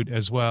reboot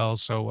as well.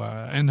 So,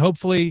 and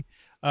hopefully,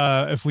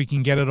 if we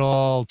can get it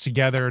all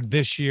together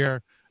this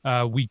year,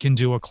 we can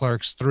do a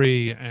Clerks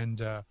 3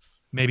 and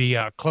maybe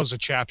close a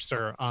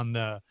chapter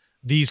on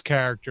these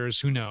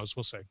characters. Who knows?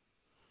 We'll see.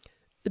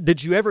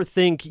 Did you ever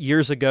think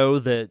years ago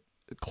that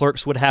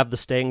Clerks would have the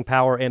staying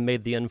power and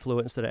made the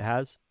influence that it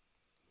has?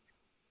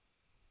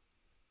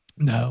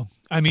 No.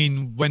 I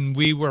mean, when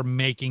we were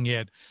making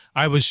it,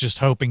 I was just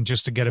hoping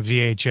just to get a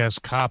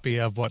VHS copy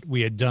of what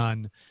we had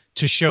done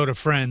to show to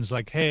friends,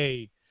 like,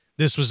 hey,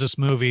 this was this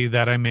movie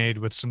that I made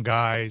with some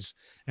guys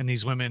and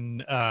these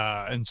women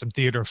and some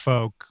theater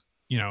folk,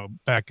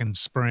 back in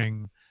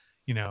spring,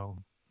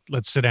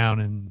 let's sit down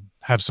and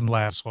have some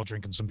laughs while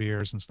drinking some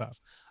beers and stuff.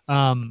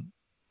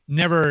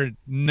 Never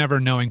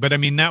knowing. But I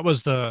mean, that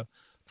was the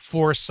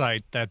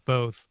foresight that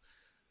both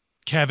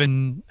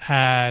Kevin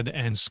had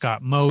and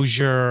Scott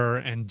Mosier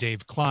and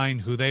Dave Klein,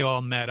 who they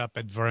all met up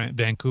at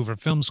Vancouver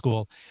Film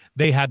School.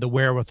 They had the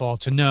wherewithal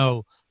to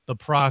know the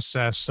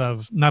process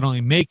of not only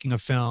making a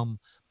film,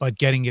 but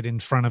getting it in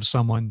front of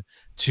someone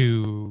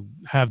to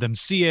have them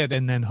see it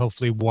and then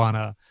hopefully want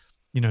to,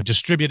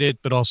 distribute it,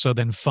 but also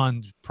then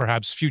fund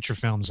perhaps future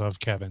films of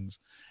Kevin's.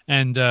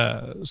 And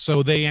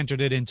so they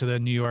entered it into the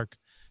New York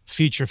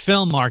feature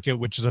film market,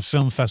 which is a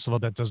film festival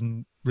that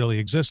doesn't really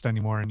exist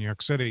anymore in New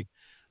York City.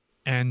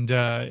 And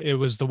it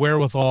was the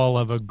wherewithal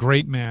of a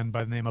great man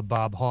by the name of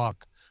Bob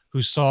Hawke,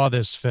 who saw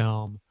this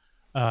film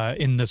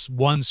in this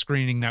one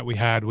screening that we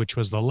had, which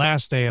was the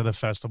last day of the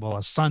festival,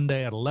 a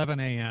Sunday at 11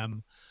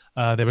 a.m.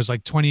 There was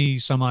like 20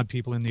 some odd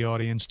people in the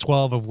audience,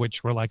 12 of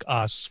which were like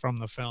us from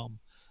the film.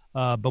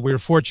 But we were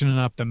fortunate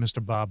enough that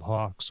Mr. Bob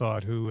Hawke saw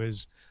it, who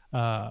is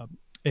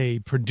a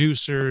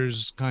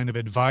producer's kind of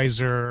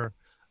advisor,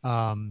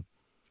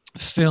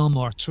 film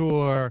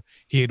auteur.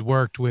 He had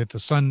worked with the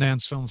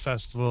Sundance Film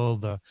Festival,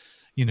 the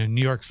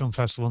New York Film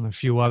Festival, and a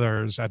few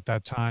others at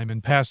that time,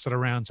 and passed it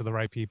around to the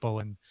right people.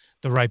 And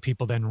the right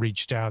people then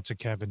reached out to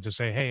Kevin to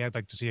say, "Hey, I'd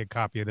like to see a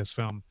copy of this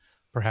film.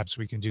 Perhaps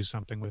we can do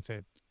something with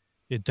it."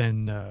 It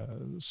then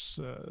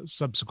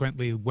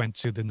subsequently went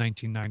to the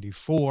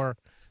 1994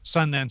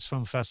 Sundance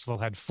Film Festival,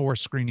 had 4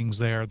 screenings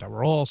there that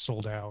were all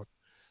sold out.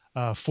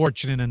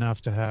 Fortunate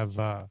enough to have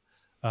the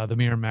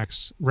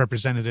Miramax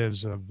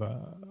representatives of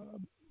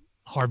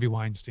Harvey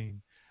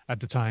Weinstein at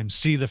the time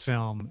see the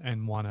film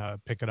and want to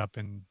pick it up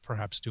and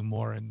perhaps do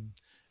more. And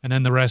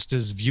then the rest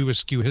is View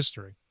Askew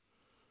history.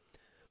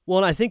 Well,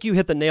 and I think you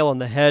hit the nail on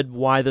the head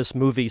why this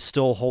movie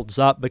still holds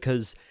up,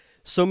 because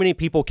so many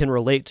people can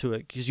relate to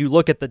it. Because you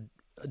look at the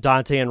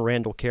Dante and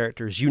Randall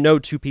characters,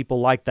 2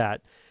 people like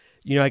that.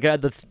 I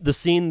got the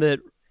scene that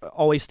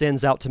always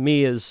stands out to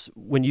me is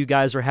when you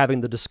guys are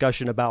having the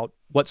discussion about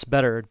what's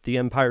better, The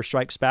Empire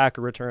Strikes Back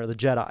or Return of the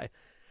Jedi.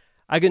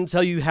 I can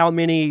tell you how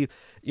many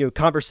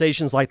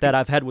conversations like that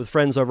I've had with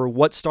friends over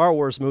what Star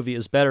Wars movie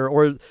is better,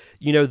 or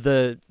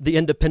the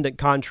independent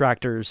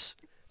contractors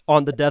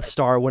on the Death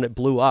Star when it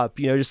blew up.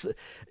 Just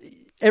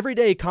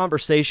everyday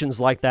conversations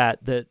like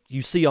that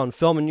you see on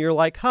film, and you're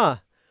like, huh,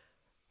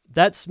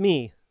 that's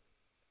me.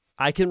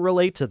 I can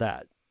relate to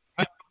that.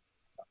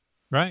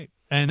 Right.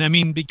 And I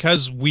mean,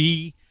 because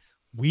we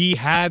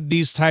had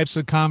these types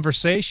of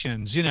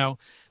conversations,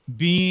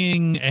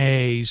 being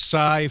a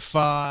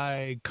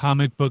sci-fi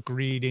comic book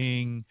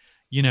reading,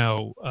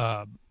 D&D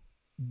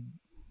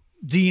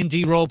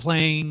role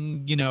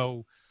playing,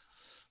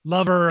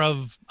 lover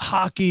of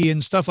hockey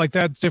and stuff like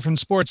that, different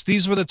sports.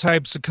 These were the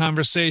types of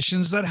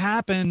conversations that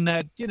happen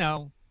that,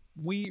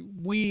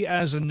 we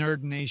as a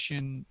nerd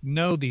nation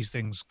know these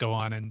things go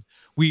on and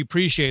we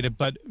appreciate it,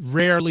 but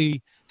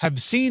rarely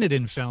have seen it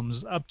in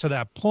films up to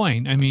that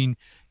point. I mean,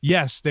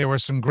 yes, there were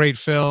some great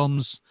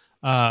films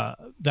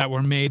that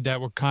were made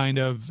that were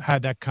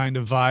had that kind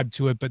of vibe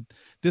to it. But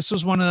this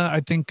was one of, I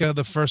think,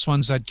 the first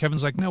ones that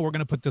Kevin's like, no, we're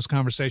going to put this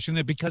conversation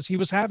in, because he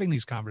was having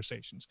these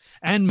conversations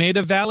and made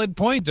a valid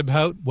point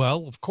about,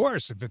 well, of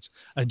course, if it's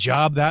a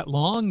job that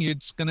long,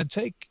 it's going to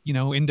take,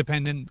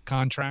 independent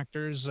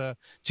contractors to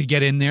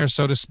get in there,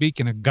 so to speak,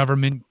 in a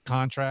government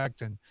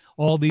contract and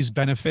all these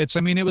benefits. I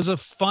mean, it was a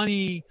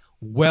funny,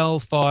 well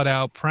thought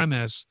out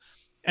premise.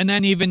 And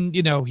then even,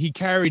 he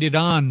carried it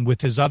on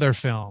with his other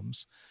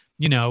films.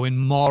 In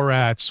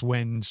Mallrats,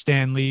 when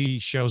Stan Lee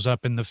shows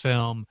up in the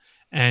film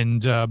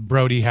and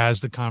Brody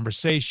has the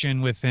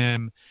conversation with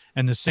him,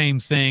 and the same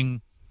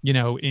thing,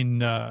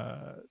 in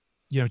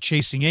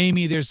Chasing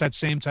Amy, there's that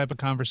same type of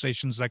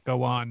conversations that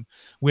go on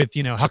with,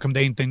 how come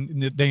they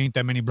ain't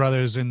that many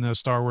brothers in the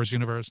Star Wars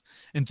universe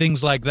and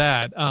things like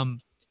that.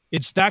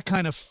 It's that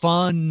kind of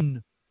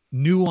fun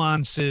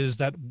nuances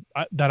that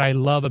I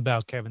love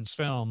about Kevin's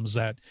films.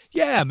 That,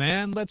 yeah,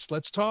 man, let's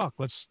talk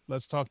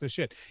this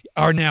shit.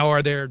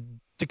 Are there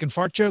dick and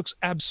fart jokes?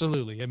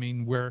 Absolutely. I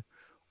mean,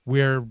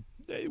 we're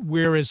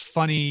as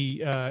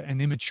funny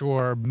and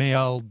immature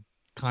male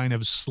kind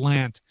of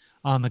slant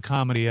on the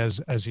comedy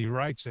as he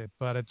writes it,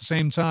 but at the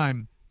same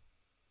time,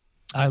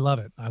 I love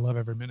it. I love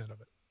every minute of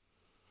it.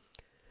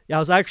 Yeah, I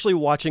was actually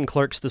watching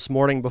Clerks this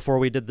morning before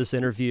we did this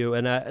interview,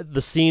 and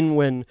the scene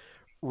when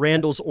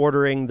Randall's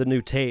ordering the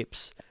new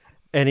tapes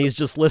and he's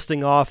just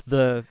listing off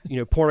the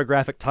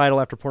pornographic title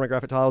after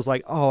pornographic title. I was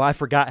like, oh, I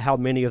forgot how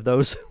many of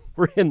those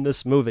were in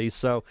this movie.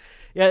 So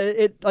yeah,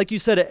 it, like you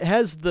said, it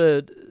has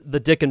the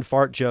dick and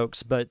fart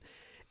jokes, but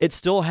it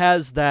still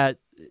has that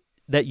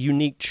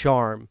unique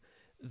charm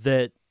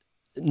that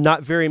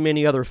not very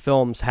many other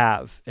films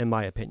have, in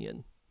my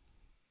opinion.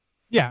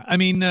 Yeah, I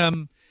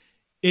mean,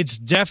 it's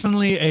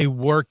definitely a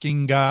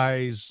working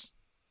guy's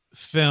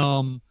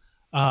film.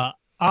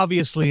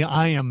 Obviously,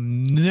 I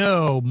am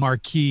no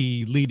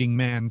marquee leading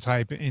man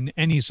type in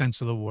any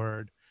sense of the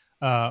word.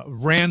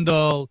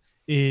 Randall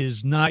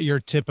is not your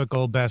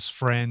typical best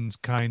friend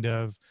kind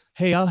of,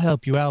 hey, I'll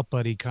help you out,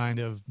 buddy, kind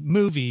of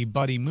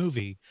buddy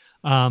movie.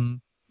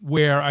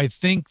 Where I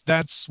think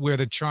that's where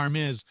the charm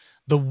is.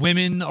 The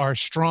women are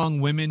strong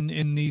women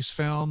in these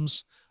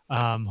films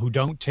who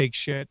don't take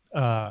shit.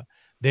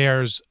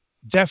 There's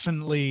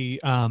definitely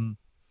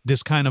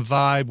this kind of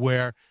vibe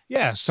where,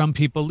 yeah, some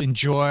people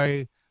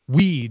enjoy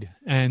weed,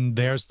 and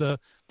there's the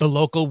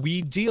local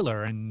weed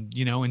dealer, and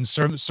in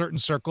certain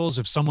circles,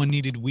 if someone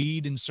needed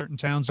weed in certain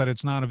towns that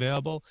it's not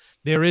available,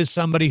 there is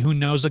somebody who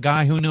knows a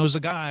guy who knows a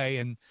guy,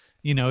 and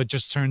it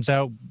just turns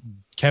out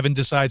Kevin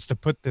decides to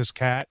put this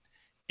cat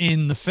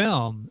in the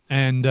film,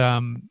 and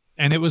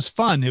it was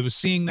fun. It was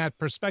seeing that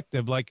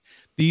perspective, like,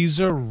 these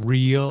are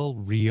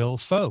real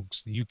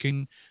folks. You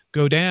can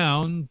go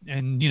down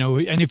and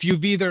and if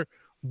you've either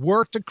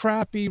worked a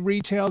crappy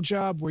retail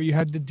job where you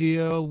had to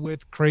deal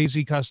with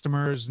crazy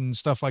customers and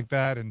stuff like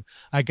that, and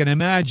I can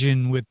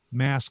imagine with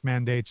mask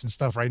mandates and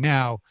stuff right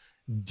now,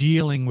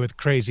 dealing with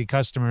crazy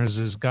customers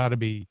has got to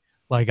be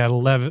like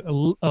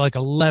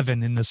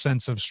 11 in the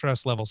sense of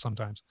stress level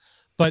sometimes.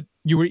 But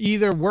you were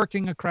either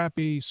working a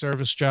crappy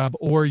service job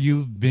or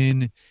you've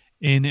been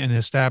in an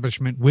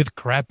establishment with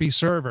crappy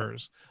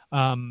servers.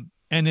 And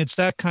it's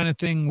that kind of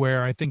thing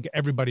where I think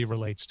everybody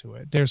relates to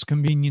it. There's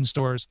convenience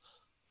stores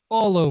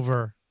all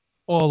over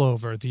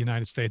the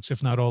United States,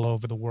 if not all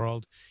over the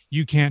world.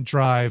 You can't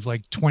drive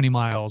like 20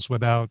 miles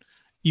without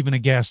even a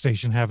gas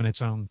station having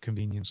its own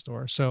convenience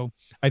store. So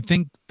I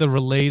think the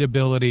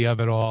relatability of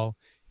it all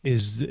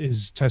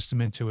is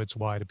testament to its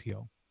wide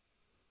appeal.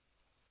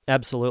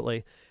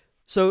 Absolutely.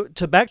 So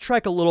to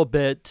backtrack a little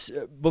bit,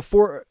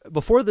 before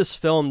this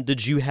film,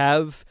 did you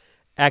have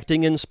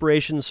acting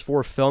inspirations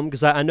for film?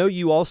 Because I know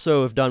you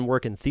also have done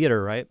work in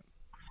theater, right?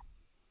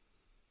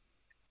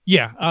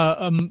 Yeah.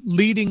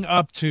 Leading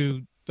up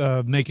to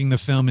making the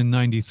film in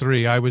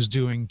 '93, I was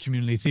doing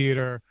community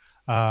theater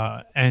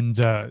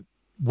and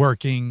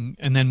working,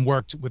 and then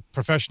worked with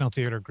professional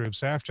theater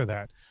groups after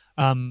that.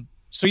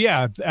 So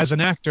yeah, as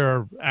an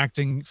actor,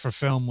 acting for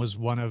film was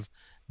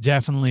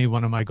definitely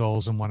one of my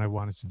goals and what I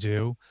wanted to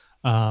do.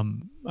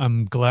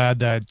 I'm glad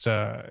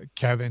that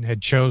Kevin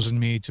had chosen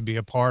me to be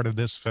a part of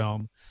this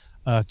film,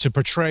 to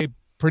portray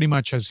pretty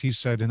much, as he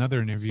said in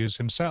other interviews,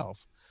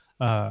 himself.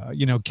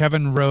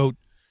 Kevin wrote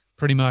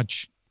pretty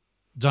much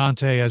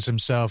Dante as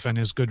himself, and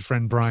his good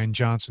friend Brian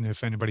Johnson,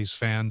 if anybody's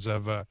fans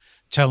of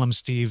Tell 'Em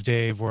Steve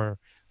Dave or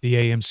the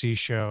AMC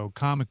show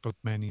Comic Book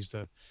Men. He's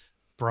the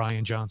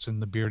Brian Johnson,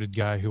 the bearded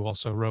guy who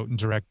also wrote and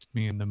directed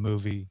me in the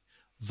movie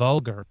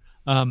Vulgar.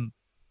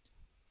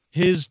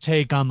 His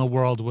take on the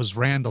world was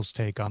Randall's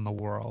take on the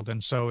world.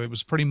 And so it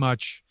was pretty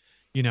much,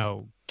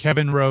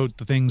 Kevin wrote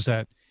the things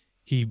that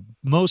he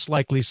most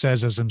likely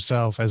says as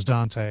himself, as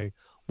Dante,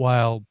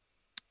 while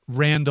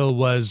Randall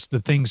was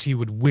the things he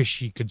would wish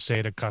he could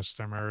say to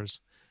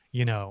customers,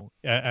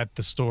 at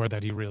the store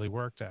that he really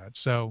worked at.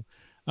 So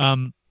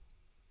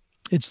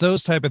it's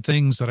those type of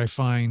things that I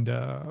find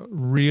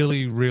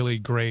really, really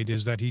great,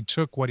 is that he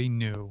took what he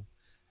knew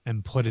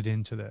and put it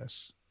into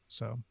this.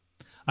 So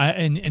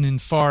and in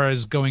far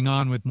as going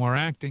on with more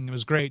acting, it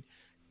was great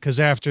because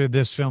after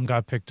this film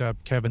got picked up,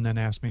 Kevin then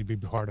asked me to be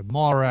part of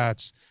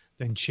Mallrats,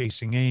 then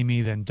Chasing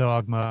Amy, then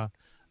Dogma,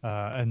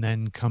 and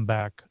then come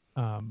back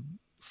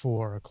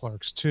for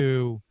Clerks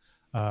 2,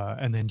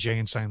 and then Jay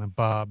and Silent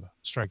Bob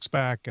Strikes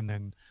Back, and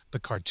then the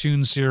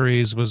cartoon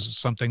series was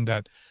something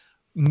that,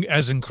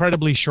 as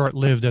incredibly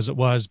short-lived as it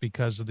was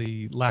because of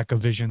the lack of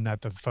vision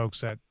that the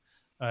folks at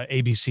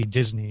ABC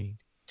Disney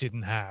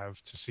didn't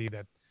have to see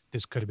that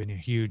this could have been a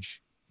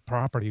huge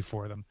property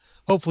for them.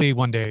 Hopefully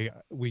one day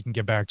we can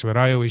get back to it.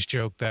 I always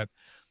joke that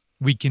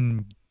we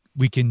can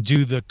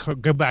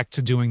go back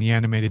to doing the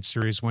animated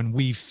series when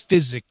we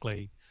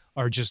physically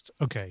are just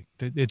okay.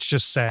 It's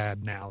just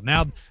sad now.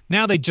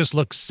 Now they just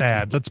look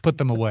sad. Let's put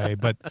them away.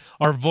 But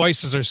our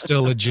voices are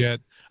still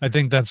legit. I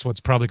think that's what's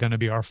probably going to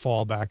be our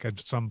fallback at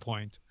some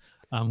point.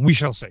 We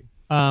shall see.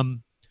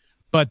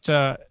 But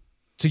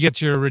to get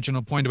to your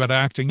original point about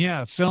acting,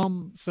 yeah,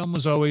 film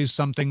was always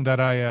something that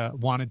I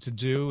wanted to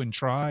do and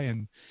try.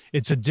 And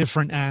it's a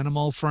different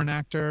animal for an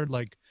actor.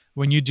 Like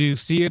when you do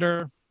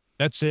theater,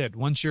 that's it.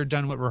 Once you're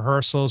done with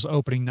rehearsals,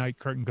 opening night,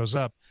 curtain goes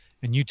up,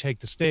 and you take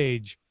the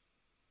stage,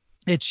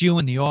 it's you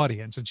and the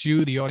audience. It's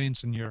you, the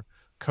audience, and your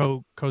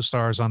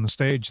co-stars on the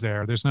stage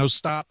there. There's no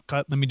stop,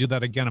 cut, let me do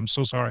that again. I'm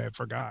so sorry, I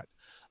forgot.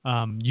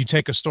 You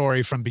take a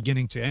story from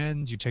beginning to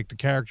end. You take the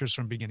characters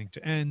from beginning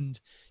to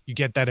end. You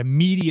get that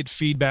immediate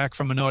feedback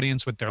from an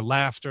audience with their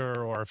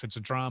laughter, or if it's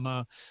a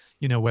drama,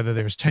 whether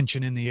there's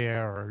tension in the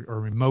air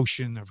or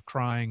emotion of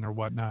crying or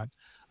whatnot.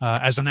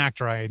 As an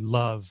actor, I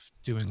love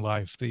doing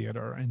live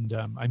theater, and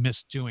I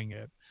miss doing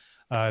it.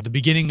 The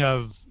beginning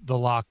of the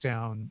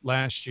lockdown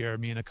last year,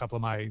 me and a couple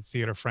of my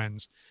theater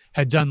friends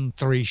had done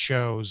 3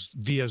 shows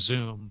via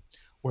Zoom,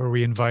 where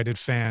we invited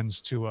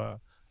fans to a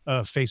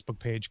Facebook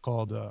page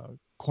called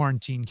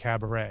Quarantine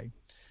Cabaret,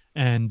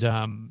 and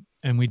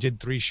we did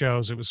 3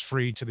 shows. It was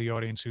free to the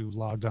audience who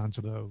logged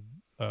onto the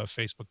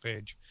Facebook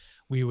page.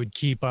 We would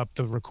keep up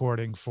the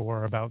recording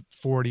for about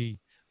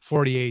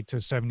 48 to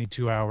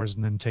 72 hours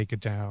and then take it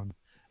down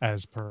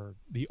as per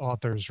the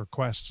author's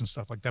requests and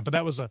stuff like that. But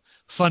that was a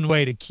fun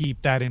way to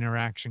keep that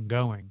interaction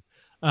going.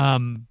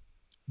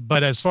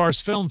 But as far as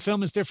film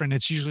is different.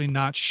 It's usually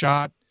not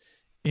shot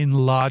in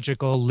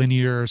logical,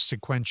 linear,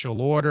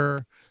 sequential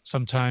order.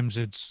 Sometimes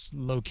it's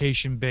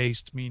location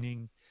based,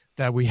 meaning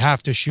that we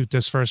have to shoot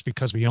this first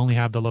because we only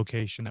have the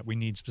location that we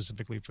need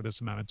specifically for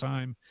this amount of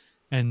time,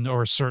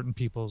 or certain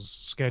people's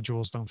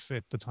schedules don't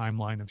fit the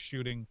timeline of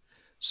shooting.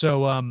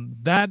 So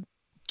that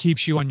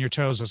keeps you on your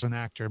toes as an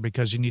actor,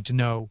 because you need to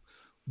know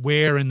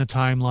where in the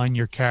timeline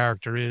your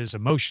character is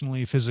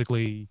emotionally,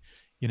 physically,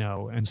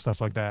 and stuff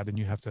like that. And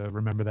you have to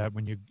remember that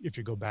if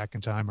you go back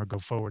in time or go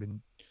forward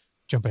and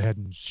jump ahead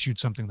and shoot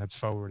something that's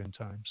forward in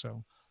time.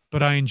 So,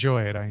 but I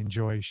enjoy it. I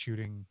enjoy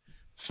shooting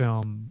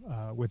film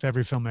with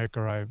every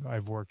filmmaker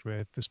I've worked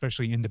with,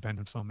 especially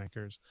independent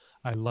filmmakers.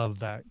 I love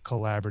that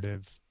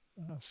collaborative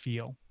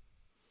feel.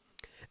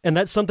 And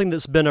that's something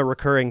that's been a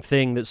recurring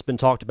thing that's been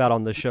talked about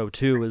on the show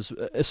too, is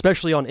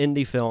especially on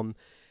indie film,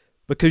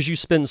 because you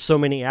spend so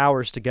many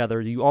hours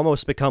together, you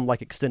almost become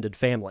like extended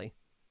family.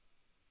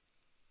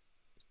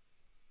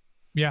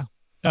 Yeah,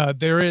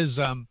 there is.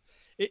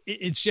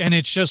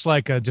 It's just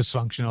like a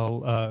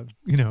dysfunctional,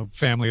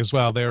 family as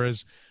well. There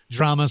is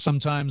drama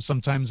sometimes.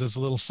 Sometimes there's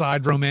little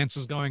side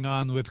romances going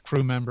on with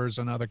crew members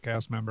and other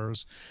cast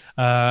members.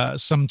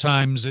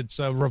 Sometimes it's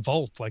a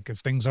revolt. Like if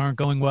things aren't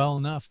going well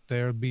enough,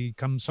 there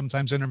become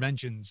sometimes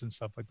interventions and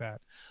stuff like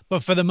that.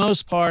 But for the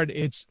most part,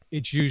 it's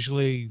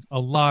usually a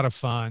lot of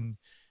fun.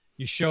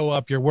 You show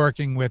up, you're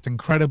working with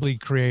incredibly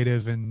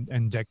creative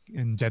and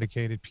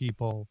dedicated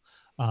people,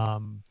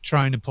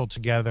 trying to pull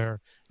together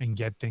and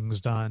get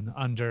things done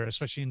under,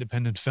 especially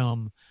independent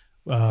film,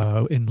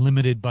 in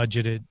limited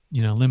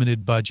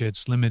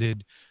budgets,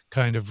 limited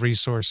kind of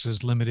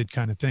resources, limited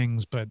kind of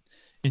things. But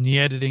in the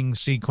editing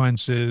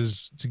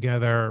sequences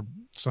together,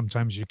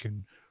 sometimes you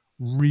can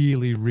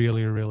really,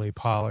 really, really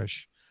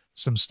polish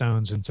some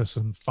stones into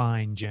some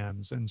fine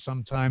gems. And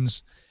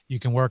sometimes you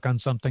can work on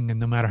something, and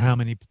no matter how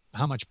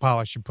much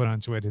polish you put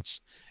onto it,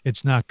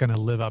 it's not going to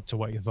live up to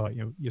what you thought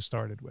you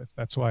started with.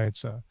 That's why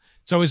it's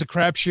always a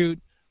crapshoot,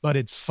 but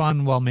it's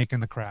fun while making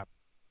the crap.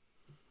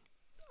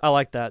 I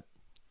like that.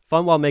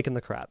 Fun while making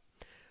the crap.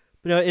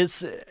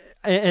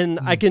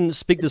 I can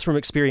speak this from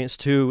experience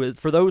too.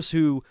 For those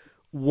who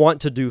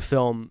want to do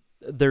film,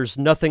 there's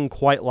nothing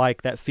quite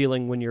like that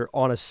feeling when you're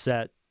on a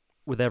set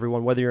with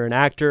everyone, whether you're an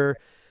actor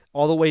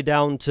all the way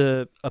down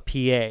to a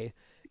PA.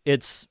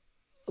 It's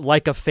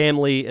like a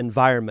family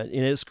environment.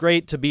 And it's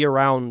great to be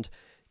around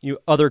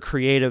other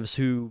creatives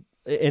who,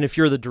 and if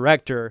you're the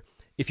director,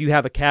 if you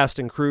have a cast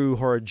and crew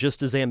who are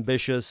just as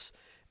ambitious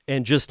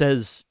and just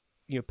as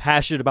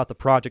passionate about the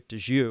project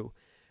as you,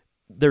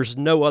 there's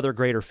no other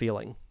greater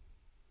feeling.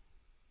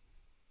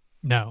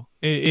 No,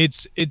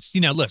 it's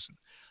listen,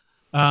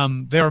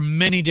 there are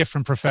many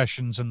different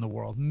professions in the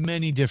world,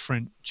 many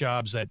different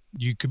jobs that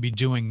you could be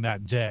doing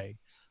that day.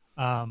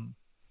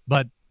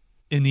 But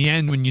in the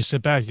end, when you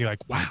sit back, you're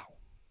like, wow,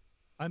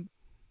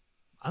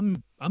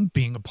 I'm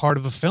being a part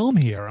of a film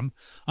here.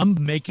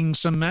 I'm making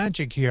some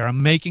magic here.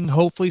 I'm making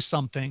hopefully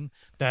something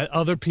that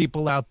other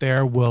people out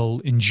there will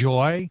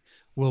enjoy,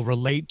 will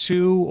relate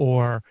to,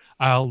 or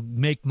I'll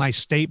make my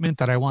statement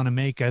that I want to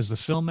make as the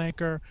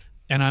filmmaker.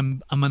 And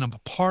I'm a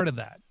part of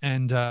that.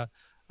 And,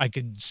 I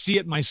could see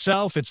it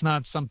myself. It's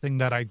not something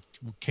that I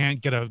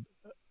can't get a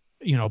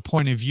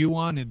point of view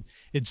on.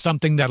 It's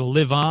something that'll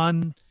live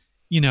on,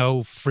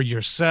 for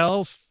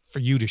yourself, for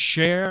you to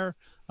share,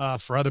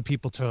 for other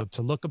people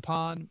to look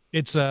upon.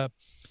 It's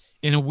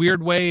in a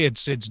weird way,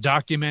 it's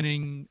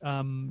documenting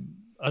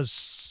a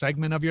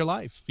segment of your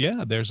life.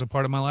 Yeah, there's a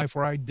part of my life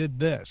where I did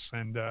this,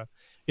 and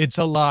it's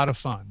a lot of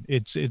fun.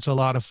 It's a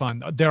lot of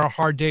fun. There are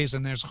hard days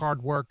and there's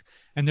hard work,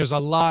 and there's a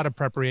lot of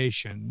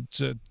preparation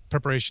to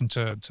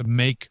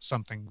make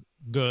something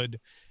good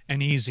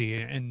and easy.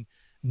 And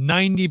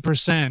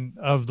 90%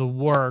 of the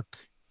work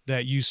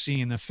that you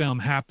see in the film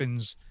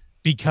happens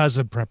because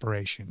of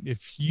preparation.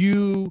 If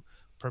you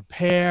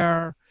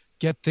prepare,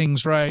 get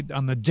things right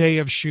on the day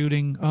of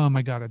shooting, oh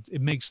my God,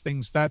 it makes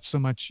things that so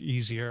much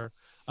easier.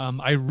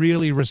 I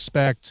really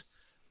respect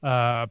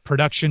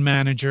production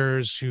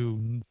managers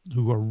who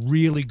are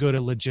really good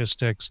at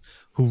logistics,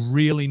 who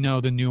really know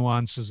the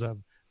nuances of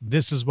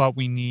this is what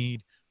we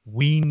need.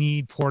 We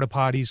need porta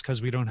potties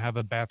because we don't have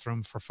a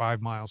bathroom for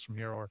 5 miles from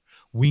here, or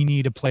we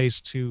need a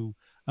place to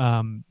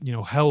have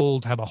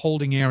a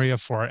holding area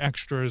for our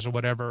extras or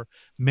whatever.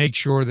 Make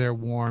sure they're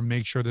warm,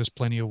 make sure there's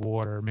plenty of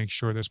water, make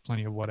sure there's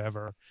plenty of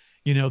whatever.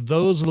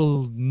 Those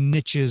little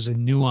niches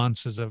and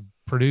nuances of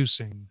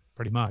producing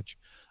pretty much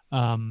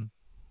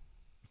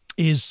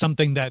is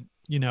something that,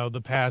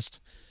 the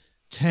past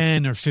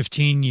 10 or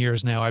 15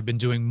 years now, I've been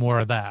doing more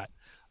of that.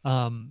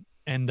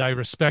 And I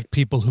respect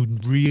people who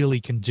really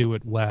can do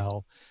it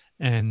well.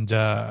 And,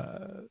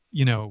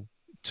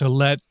 to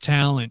let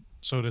talent,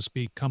 so to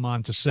speak, come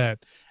on to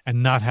set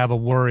and not have a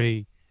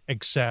worry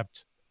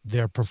except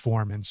their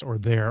performance or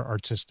their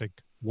artistic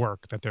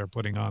work that they're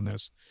putting on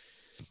this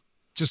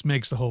just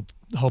makes the whole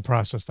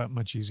process that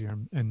much easier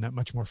and that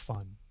much more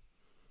fun.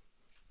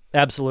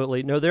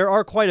 Absolutely. No, there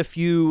are quite a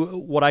few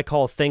what I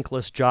call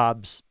thankless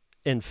jobs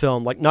in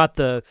film, like not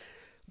the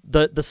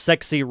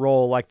sexy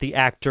role like the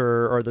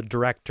actor or the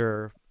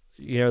director,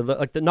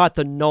 not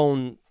the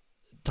known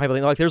type of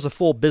thing. Like there's a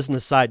full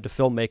business side to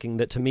filmmaking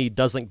that to me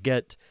doesn't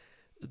get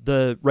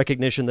the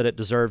recognition that it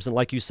deserves. And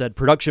like you said,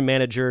 production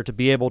manager, to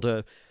be able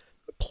to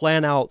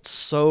plan out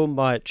so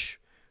much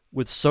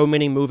with so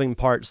many moving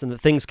parts and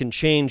that things can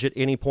change at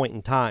any point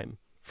in time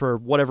for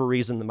whatever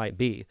reason that might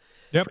be.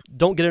 Yep.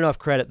 Don't get enough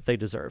credit that they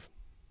deserve.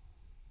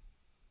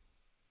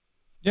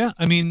 Yeah.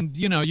 I mean,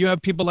 you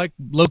have people like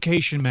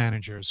location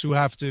managers who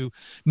have to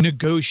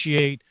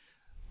negotiate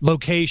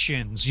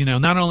locations,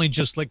 not only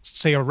just like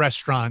say a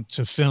restaurant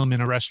to film in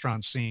a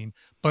restaurant scene,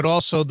 but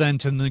also then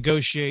to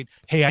negotiate,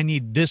 hey, I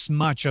need this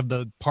much of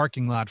the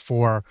parking lot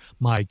for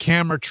my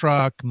camera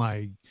truck,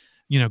 my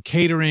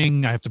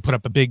catering. I have to put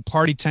up a big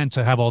party tent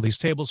to have all these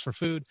tables for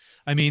food.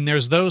 I mean,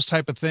 there's those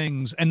type of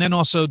things. And then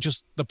also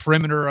just the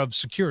perimeter of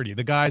security,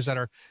 the guys that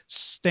are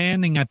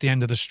standing at the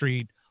end of the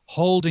street,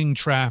 holding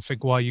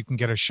traffic while you can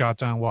get a shot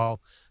down, while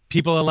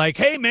people are like,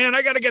 hey man,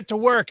 I got to get to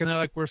work. And they're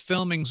like, we're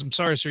filming. I'm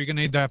sorry. So you're going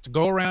to either have to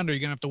go around or you're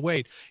going to have to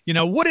wait.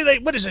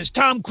 What is this?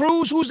 Tom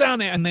Cruise? Who's down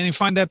there? And then you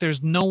find out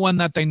there's no one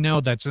that they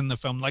know that's in the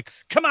film. Like,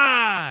 come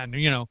on,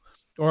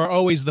 or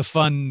always the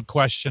fun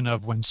question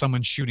of when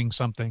someone's shooting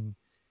something,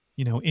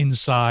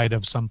 inside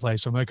of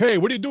someplace. I'm like, hey,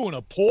 what are you doing?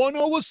 A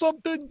porno or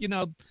something? You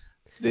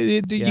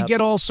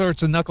get all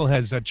sorts of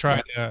knuckleheads that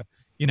try to,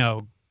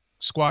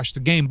 squash the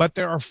game. But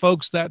there are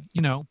folks that,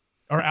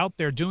 are out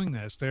there doing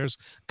this. There's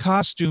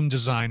costume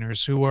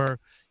designers who are,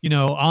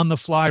 on the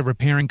fly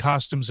repairing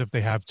costumes if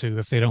they have to,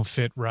 if they don't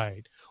fit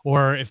right.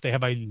 Or if they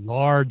have a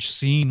large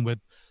scene with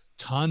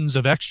tons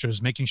of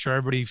extras, making sure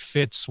everybody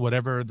fits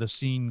whatever the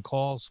scene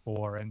calls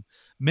for, and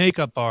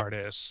makeup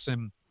artists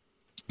and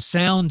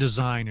sound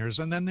designers.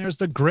 And then there's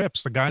the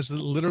grips, the guys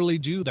that literally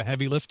do the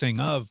heavy lifting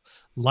of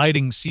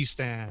lighting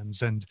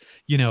C-stands, and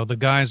the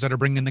guys that are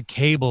bringing the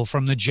cable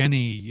from the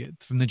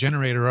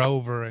generator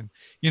over. And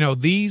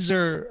these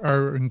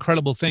are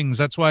incredible things.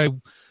 That's why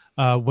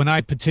when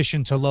I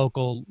petition to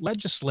local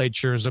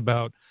legislatures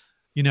about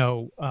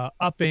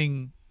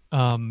upping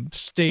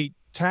state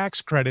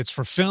tax credits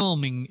for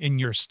filming in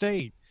your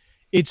state,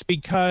 it's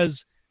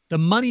because the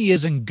money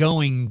isn't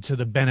going to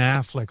the Ben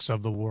Afflecks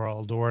of the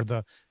world or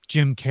the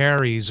Jim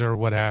Carreys or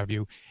what have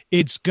you.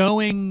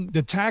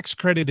 The tax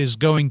credit is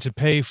going to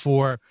pay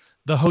for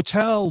the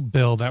hotel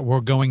bill that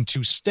we're going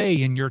to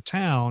stay in your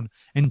town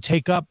and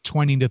take up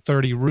 20 to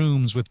 30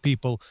 rooms with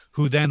people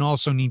who then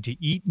also need to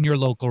eat in your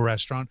local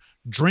restaurant,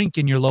 drink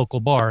in your local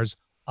bars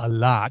a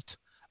lot,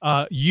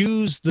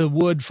 use the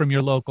wood from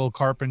your local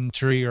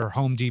carpentry or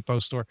Home Depot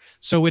store.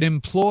 So it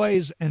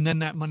employs, and then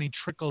that money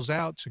trickles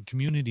out to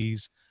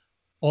communities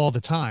all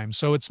the time.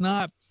 So it's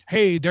not,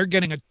 hey, they're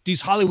getting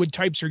these Hollywood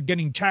types are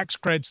getting tax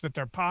credits that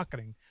they're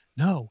pocketing.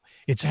 No,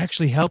 it's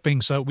actually helping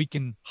so we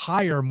can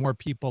hire more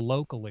people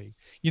locally.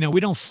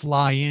 We don't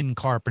fly in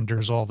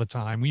carpenters all the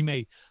time. We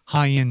may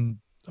fly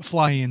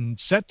in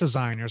set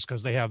designers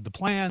because they have the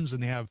plans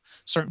and they have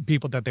certain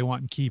people that they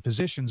want in key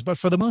positions. But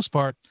for the most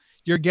part,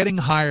 you're getting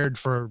hired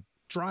for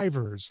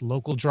drivers,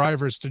 local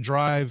drivers to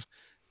drive,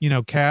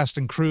 cast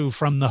and crew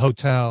from the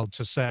hotel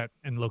to set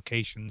and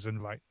locations and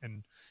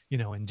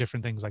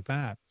different things like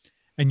that.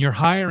 And you're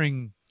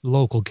hiring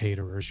local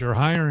caterers, you're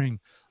hiring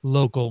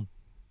local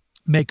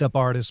makeup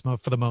artists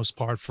for the most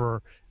part,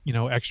 for,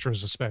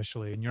 extras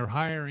especially. And you're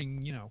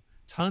hiring,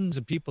 tons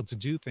of people to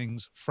do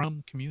things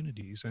from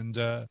communities. And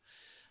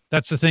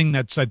that's the thing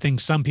I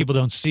think some people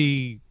don't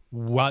see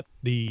what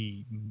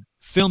the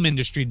film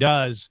industry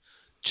does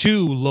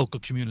to local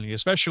community,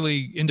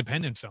 especially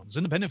independent films.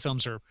 Independent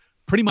films are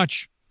pretty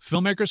much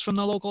filmmakers from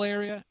the local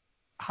area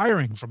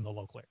hiring from the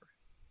local area.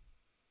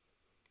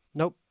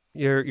 Nope,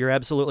 you're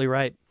absolutely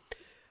right.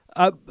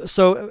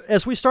 So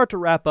as we start to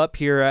wrap up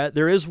here,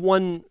 there is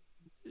one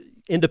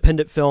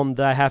independent film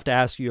that I have to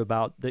ask you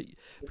about,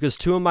 because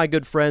two of my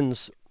good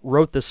friends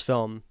wrote this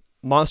film,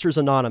 Monsters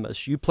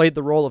Anonymous. You played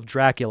the role of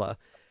Dracula.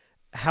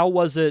 How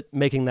was it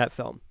making that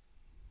film?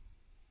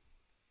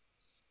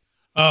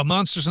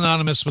 Monsters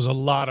Anonymous was a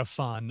lot of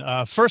fun.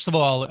 First of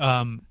all,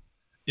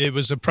 it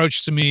was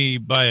approached to me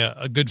by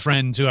a good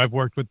friend who I've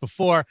worked with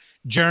before,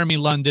 Jeremy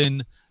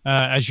London,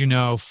 as you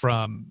know,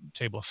 from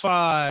Table of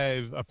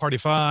Five, Party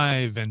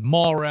Five, and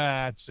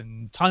Mallrats,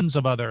 and tons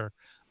of other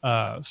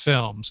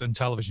films and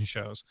television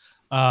shows.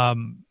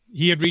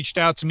 He had reached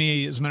out to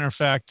me, as a matter of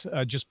fact,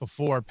 just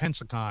before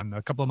Pensacon,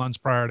 a couple of months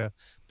prior to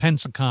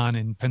Pensacon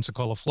in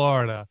Pensacola,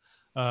 Florida,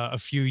 a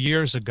few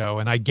years ago.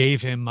 And I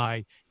gave him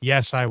my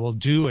yes, I will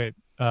do it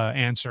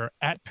answer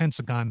at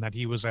Pensacon that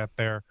he was at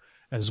there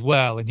as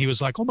well. And he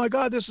was like, oh my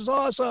God, this is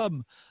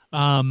awesome.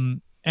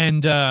 When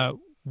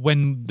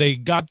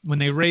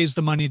they raised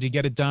the money to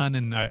get it done,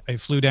 and I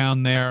flew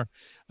down there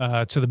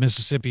to the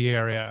Mississippi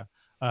area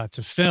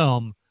to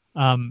film,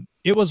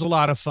 it was a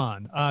lot of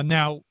fun.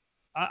 Now,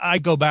 I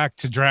go back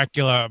to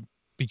Dracula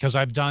because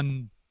I've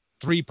done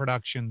 3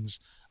 productions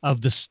of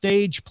the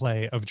stage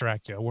play of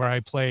Dracula, where I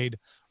played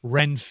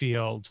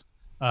Renfield,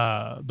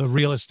 the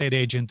real estate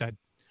agent that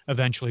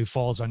eventually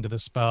falls under the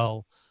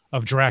spell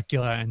of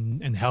Dracula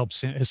and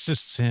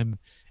assists him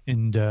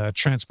in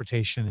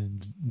transportation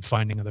and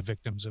finding of the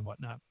victims and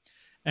whatnot.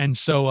 And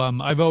so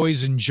I've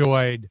always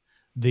enjoyed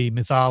the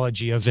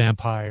mythology of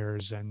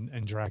vampires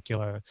and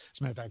Dracula. As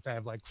a matter of fact, I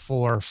have like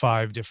 4 or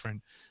 5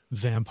 different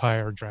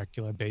vampire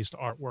Dracula based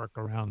artwork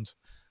around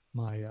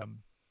my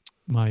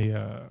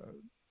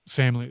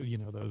family,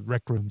 the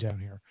rec room down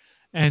here.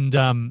 And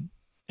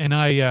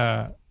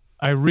I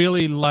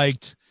really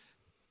liked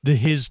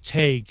his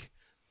take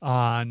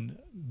on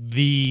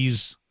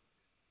these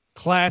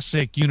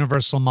classic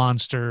Universal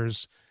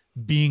monsters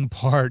being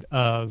part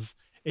of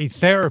a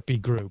therapy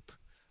group,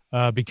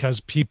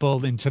 because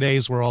people in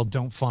today's world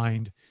don't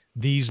find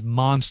these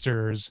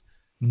monsters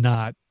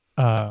not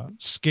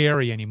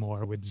scary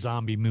anymore with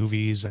zombie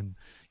movies and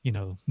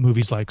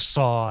movies like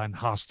Saw and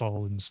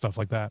Hostel and stuff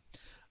like that.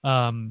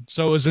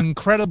 So it was an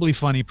incredibly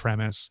funny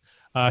premise.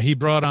 He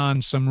brought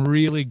on some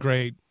really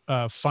great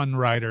fun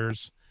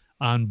writers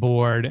on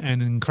board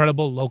and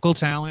incredible local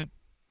talent.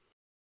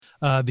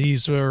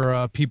 These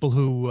were people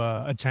who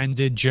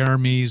attended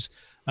Jeremy's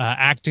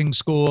acting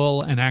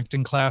school and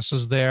acting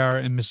classes there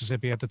in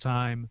Mississippi at the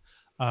time.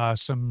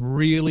 Some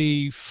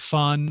really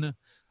fun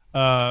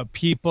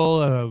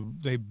people.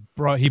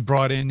 He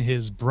brought in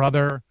his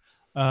brother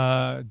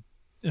to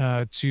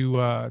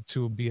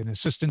be an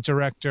assistant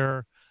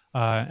director.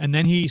 And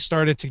then he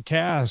started to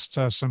cast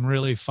some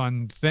really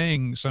fun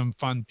things, some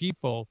fun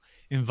people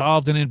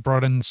involved in it,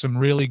 brought in some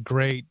really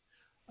great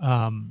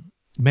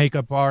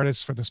makeup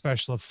artists for the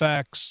special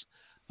effects,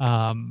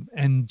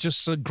 and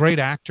just great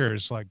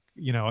actors. Like,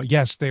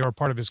 yes, they were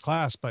part of his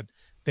class, but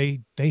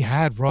they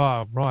had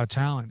raw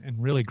talent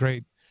and really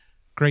great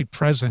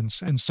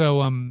presence. And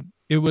so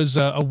it was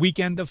a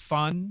weekend of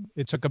fun.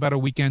 It took about a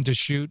weekend to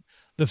shoot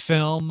the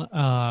film.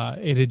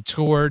 It had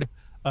toured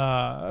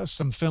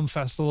some film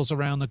festivals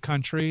around the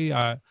country.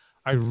 I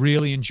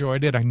really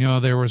enjoyed it. I know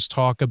there was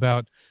talk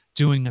about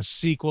doing a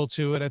sequel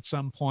to it at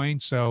some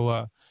point.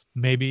 So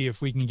maybe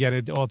if we can get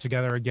it all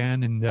together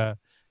again and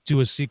do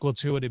a sequel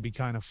to it, it'd be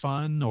kind of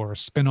fun, or a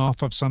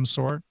spin-off of some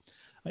sort.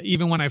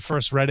 Even when I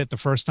first read it the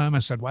first time, I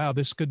said, wow,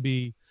 this could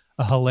be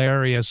a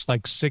hilarious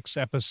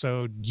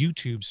 6-episode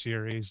YouTube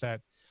series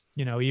that,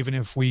 even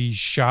if we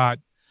shot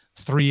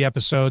 3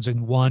 episodes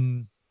in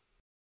one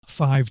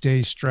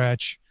 5-day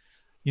stretch,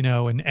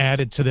 and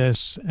added to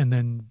this, and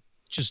then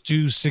just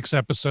do 6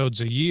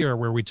 episodes a year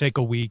where we take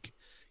a week,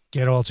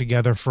 get all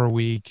together for a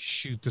week,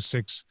 shoot the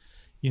 6,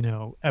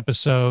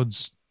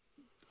 episodes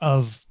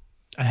of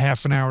a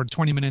half an hour,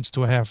 20 minutes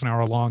to a half an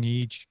hour long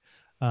each.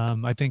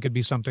 I think it'd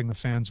be something the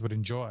fans would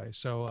enjoy.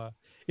 So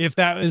if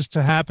that is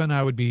to happen,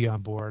 I would be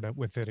on board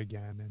with it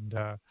again,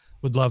 and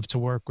would love to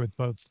work with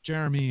both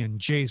Jeremy and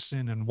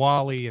Jason and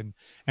Wally and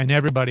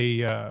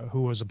everybody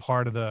who was a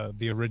part of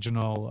the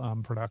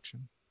original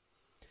production.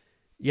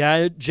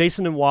 Yeah,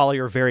 Jason and Wally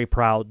are very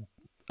proud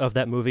of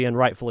that movie, and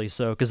rightfully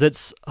so, because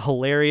it's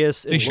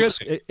hilarious.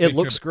 It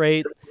looks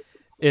great.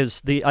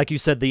 Like you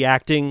said, the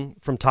acting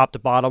from top to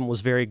bottom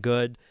was very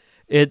good.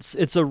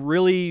 It's a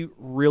really,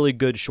 really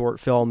good short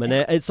film, and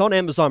it's on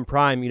Amazon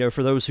Prime.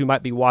 For those who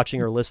might be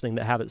watching or listening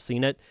that haven't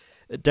seen it,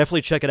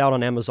 definitely check it out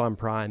on Amazon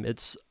Prime.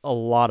 It's a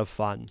lot of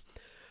fun.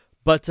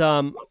 But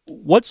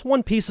what's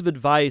one piece of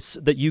advice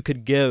that you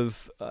could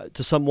give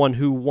to someone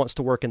who wants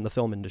to work in the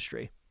film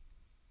industry?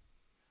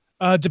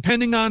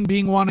 Depending on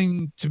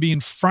wanting to be in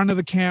front of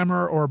the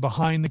camera or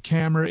behind the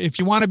camera. If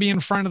you want to be in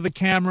front of the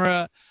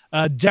camera,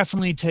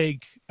 definitely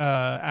take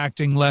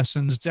acting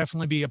lessons.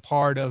 Definitely be a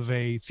part of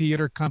a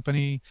theater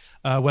company,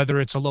 whether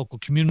it's a local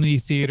community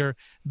theater.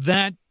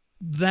 That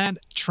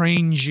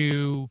trains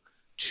you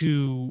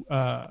to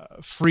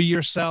free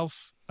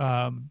yourself,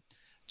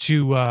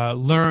 to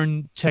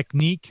learn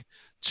technique,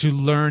 to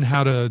learn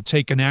how to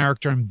take an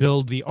actor and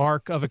build the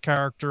arc of a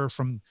character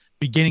from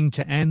beginning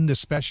to end,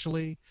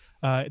 especially.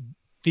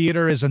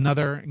 Theater is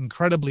another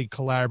incredibly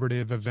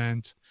collaborative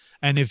event.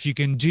 And if you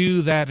can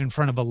do that in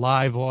front of a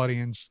live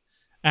audience,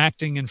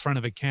 acting in front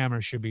of a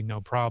camera should be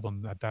no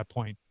problem at that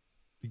point,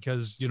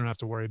 because you don't have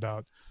to worry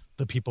about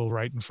the people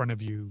right in front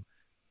of you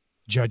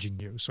judging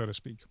you, so to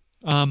speak.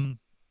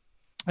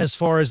 As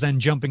far as then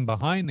jumping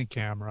behind the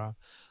camera,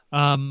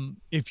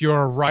 if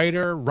you're a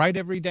writer, write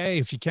every day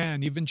if you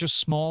can, even just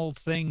small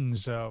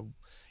things.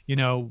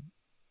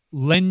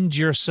 Lend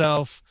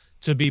yourself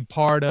to be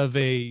part of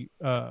a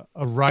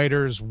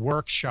writer's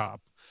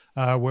workshop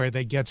where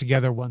they get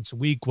together once a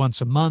week,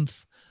 once a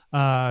month,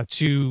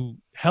 to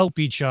help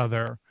each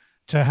other,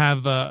 to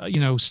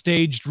have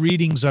staged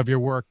readings of your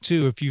work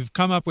too. If you've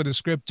come up with a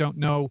script, don't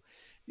know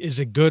is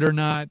it good or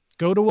not,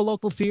 go to a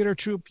local theater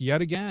troupe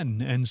yet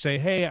again and say,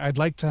 hey, I'd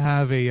like to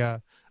have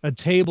a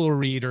table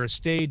read or a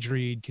stage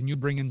read. Can you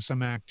bring in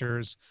some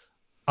actors?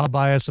 I'll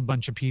buy us a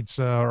bunch of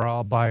pizza, or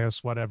I'll buy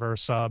us whatever,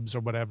 subs or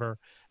whatever,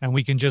 and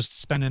we can just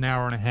spend an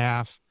hour and a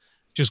half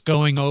just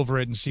going over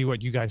it and see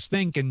what you guys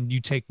think, and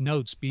you take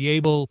notes. Be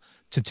able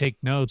to take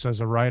notes as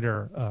a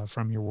writer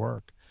from your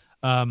work.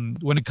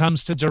 When it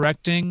comes to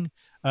directing's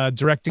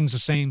the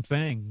same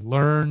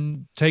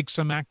thing. Take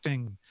some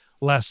acting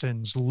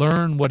lessons,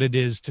 learn what it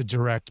is to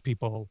direct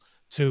people,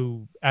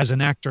 to, as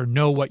an actor,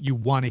 know what you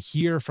want to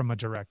hear from a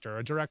director.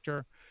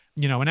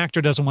 An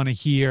actor doesn't want to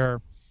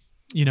hear,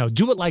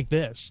 do it like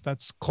this.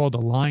 That's called a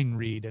line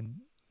read. And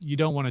you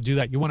don't want to do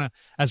that. You want to,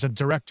 as a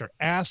director,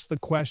 ask the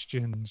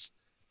questions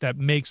that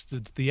makes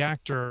the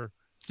actor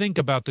think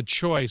about the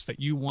choice that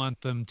you want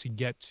them to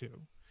get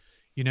to.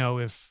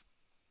 If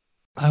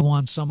I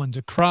want someone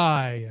to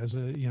cry as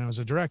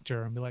a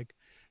director, and be like,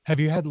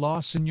 have you had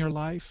loss in your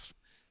life?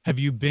 Have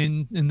you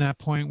been in that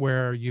point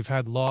where you've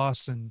had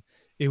loss and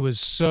it was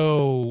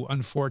so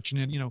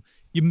unfortunate?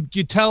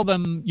 You tell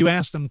them, you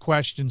ask them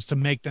questions to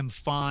make them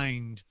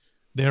find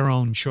their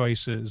own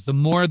choices. The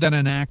more that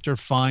an actor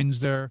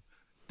finds their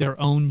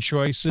own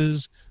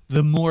choices,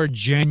 the more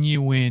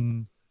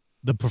genuine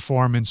the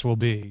performance will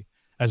be.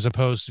 as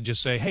opposed to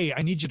just say, hey,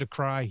 I need you to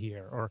cry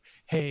here, or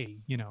hey,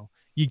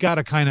 you got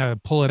to kind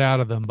of pull it out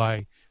of them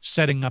by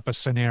setting up a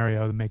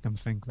scenario to make them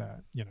think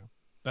that,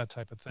 that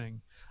type of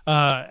thing.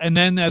 And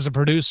then as a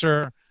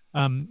producer,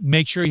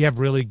 make sure you have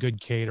really good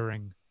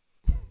catering.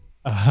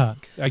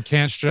 I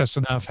can't stress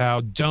enough how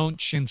don't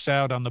chintz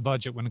out on the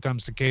budget when it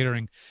comes to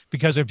catering,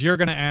 because if you're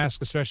going to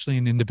ask, especially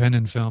in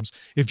independent films,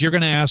 if you're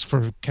going to ask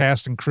for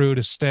cast and crew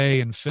to stay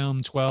and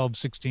film 12,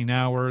 16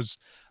 hours,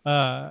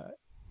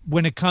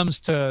 when it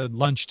comes to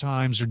lunch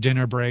times or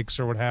dinner breaks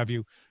or what have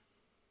you,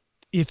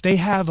 if they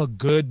have a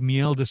good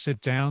meal to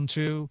sit down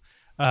to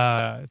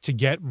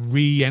get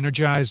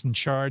re-energized and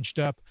charged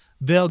up,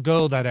 they'll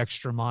go that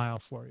extra mile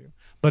for you.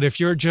 But if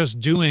you're just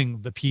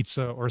doing the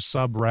pizza or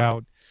sub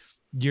route,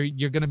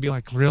 you're going to be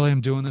like, really, I'm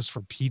doing this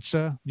for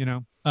pizza,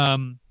 I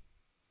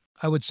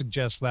would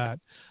suggest that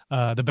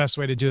the best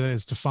way to do that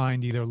is to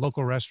find either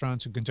local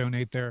restaurants who can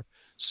donate their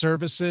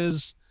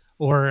services,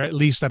 or at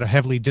least at a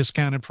heavily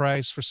discounted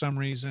price for some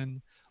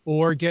reason,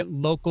 or get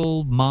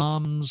local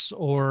moms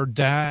or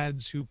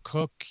dads who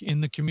cook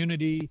in the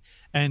community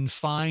and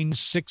find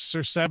 6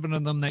 or 7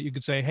 of them that you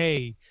could say,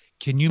 hey,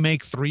 can you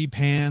make 3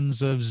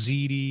 pans of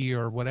ziti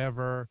or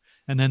whatever?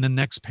 And then the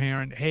next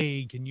parent,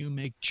 hey, can you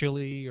make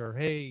chili? Or,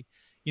 hey,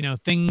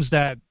 things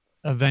that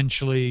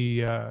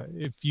eventually,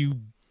 if you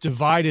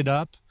divide it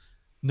up,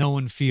 no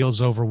one feels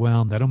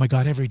overwhelmed that, oh my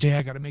God, every day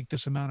I got to make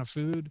this amount of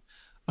food.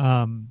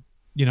 And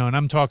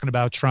I'm talking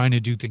about trying to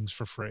do things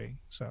for free.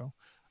 So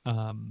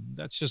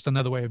that's just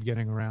another way of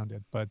getting around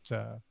it. But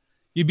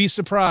you'd be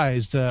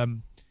surprised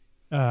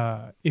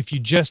if you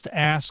just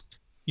asked,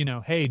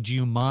 hey, do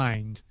you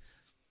mind?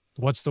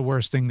 What's the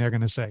worst thing they're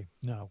going to say?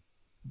 No,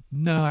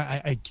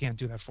 I can't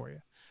do that for you.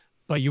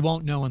 But you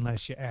won't know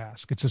unless you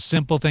ask. It's a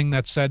simple thing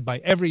that's said by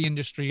every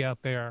industry out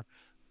there,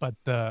 but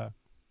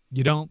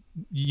you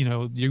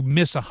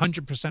miss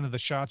 100% of the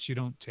shots you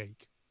don't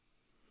take.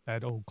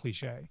 That old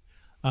cliche.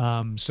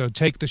 So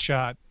take the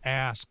shot,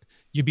 ask.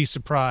 You'd be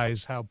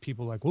surprised how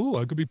people are like, oh,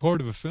 I could be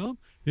part of a film.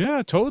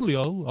 Yeah, totally.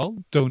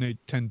 I'll donate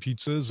 10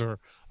 pizzas, or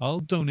I'll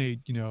donate,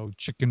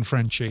 chicken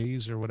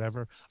franchise or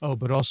whatever. Oh,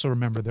 but also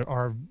remember, there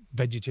are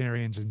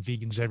vegetarians and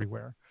vegans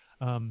everywhere.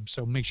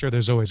 So make sure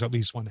there's always at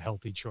least one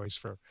healthy choice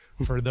for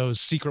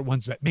those secret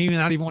ones that maybe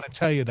not even want to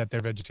tell you that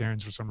they're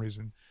vegetarians for some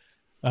reason.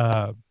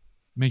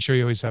 Make sure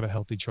you always have a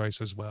healthy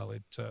choice as well.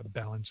 It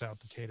balance out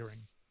the catering.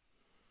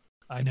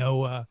 I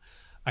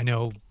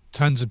know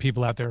tons of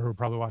people out there who are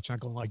probably watching that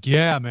going like,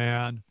 yeah,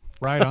 man,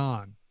 right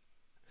on.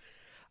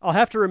 I'll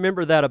have to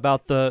remember that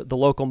about the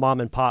local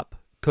mom and pop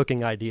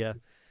cooking idea.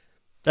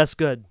 That's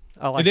good.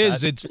 I like it. It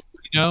is. That. It's,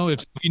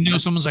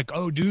 if someone's like,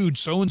 oh, dude,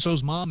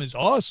 so-and-so's mom is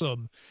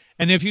awesome.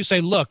 And if you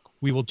say, look,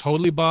 we will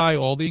totally buy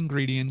all the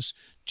ingredients.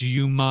 Do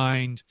you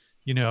mind,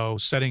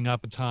 setting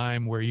up a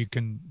time where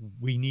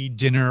we need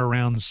dinner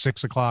around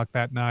 6:00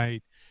 that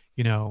night,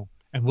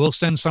 and we'll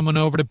send someone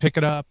over to pick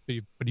it up.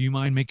 But do you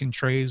mind making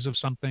trays of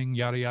something,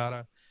 yada,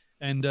 yada.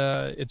 And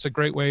it's a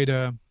great way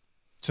to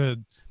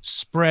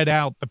spread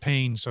out the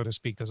pain, so to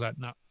speak. There's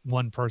not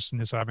one person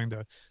is having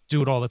to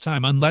do it all the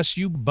time, unless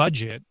you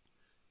budget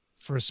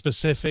for a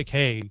specific,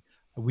 hey,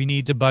 we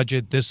need to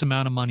budget this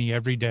amount of money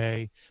every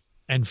day,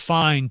 and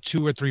find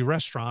 2 or 3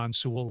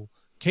 restaurants who will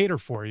cater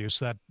for you.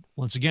 So that,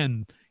 once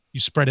again,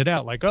 you spread it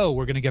out like, oh,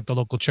 we're going to get the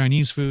local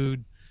Chinese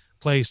food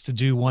place to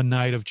do one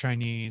night of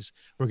Chinese.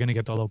 We're going to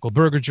get the local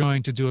burger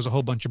joint to do as a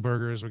whole bunch of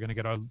burgers. We're going to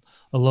get a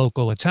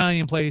local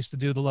Italian place to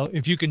do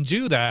if you can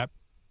do that,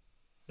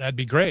 that'd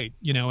be great,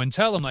 and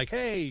tell them like,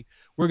 hey,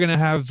 we're going to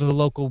have the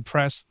local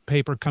press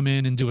paper come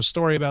in and do a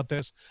story about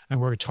this. And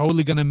we're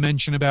totally going to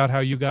mention about how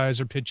you guys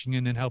are pitching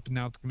in and helping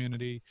out the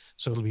community.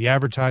 So it'll be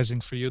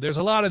advertising for you. There's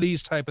a lot of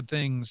these type of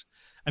things.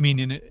 I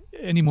mean,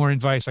 any more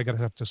advice, I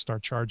have to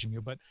start charging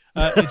you, but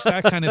it's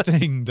that kind of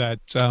thing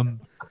that,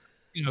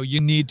 you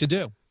need to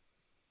do.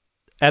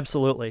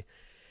 Absolutely.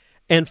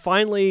 And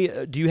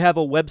finally, do you have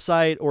a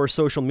website or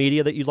social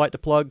media that you'd like to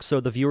plug so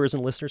the viewers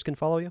and listeners can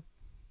follow you?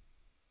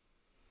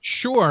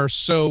 Sure.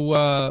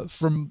 So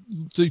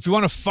if you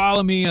want to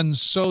follow me on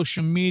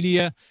social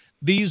media,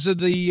 these are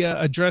the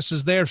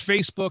addresses there.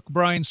 Facebook,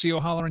 Brian C.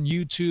 O'Halloran.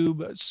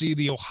 YouTube, C.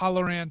 The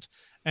O'Halloran.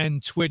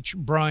 And Twitch,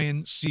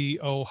 Brian C.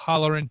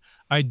 O'Halloran.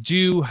 I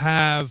do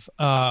have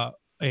a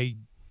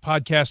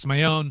podcast of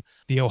my own,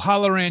 The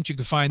O'Halloran. You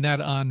can find that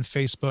on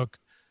Facebook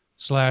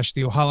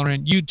 /The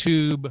O'Halloran,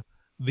 YouTube,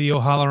 The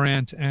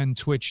O'Halloran, and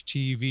Twitch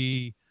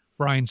TV,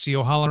 Brian C.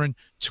 O'Halloran.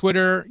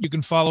 Twitter, you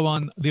can follow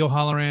on The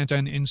O'Halloran,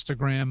 and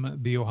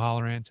Instagram, The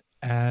O'Halloran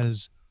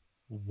as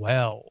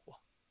well.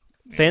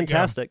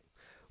 Fantastic.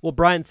 Well,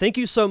 Brian, thank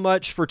you so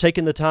much for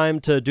taking the time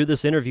to do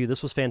this interview.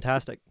 This was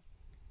fantastic.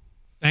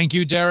 Thank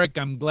you, Derek.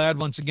 I'm glad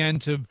once again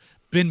to have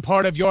been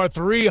part of your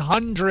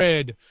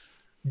 300.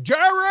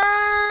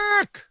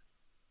 Derek!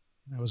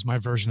 That was my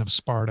version of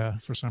Sparta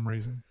for some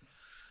reason.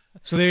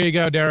 So there you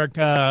go, Derek.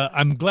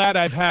 I'm glad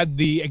I've had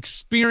the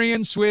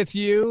experience with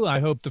you. I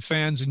hope the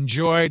fans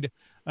enjoyed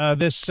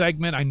this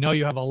segment. I know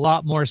you have a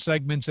lot more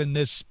segments in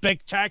this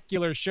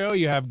spectacular show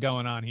you have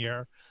going on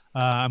here.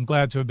 I'm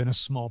glad to have been a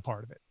small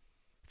part of it.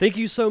 Thank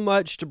you so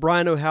much to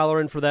Brian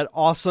O'Halloran for that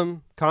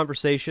awesome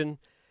conversation.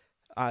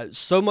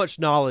 So much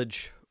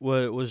knowledge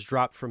was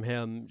dropped from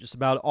him just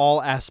about all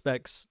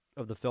aspects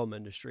of the film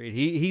industry.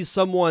 He's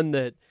someone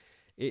that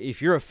if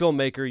you're a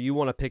filmmaker, you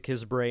want to pick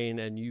his brain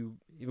and you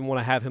even want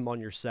to have him on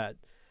your set.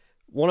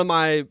 One of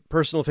my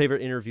personal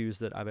favorite interviews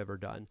that I've ever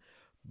done.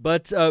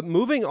 But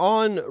moving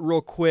on real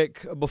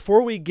quick,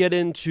 before we get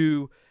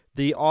into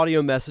the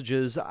audio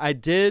messages, I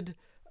did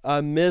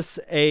miss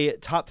a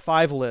top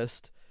 5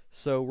 list.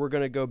 So we're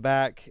going to go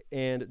back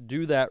and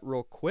do that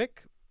real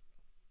quick.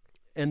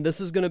 And this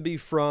is going to be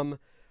from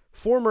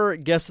former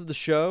guest of the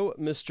show,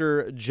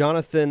 Mr.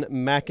 Jonathan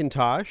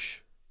McIntosh.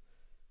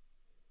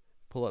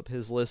 Pull up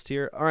his list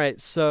here. All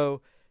right,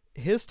 so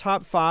his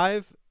top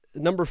 5,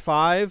 number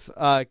 5,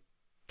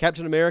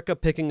 Captain America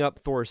picking up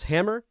Thor's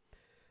hammer.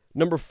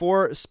 Number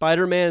 4,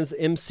 Spider-Man's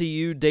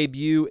MCU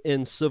debut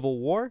in Civil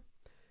War.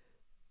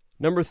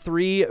 Number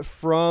 3,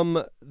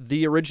 from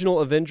the original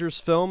Avengers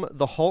film,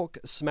 the Hulk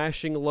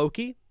smashing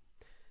Loki.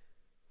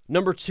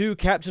 Number 2,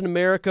 Captain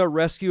America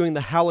rescuing the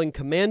Howling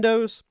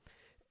Commandos.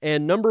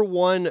 And number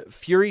 1,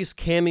 Fury's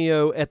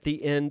cameo at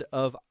the end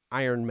of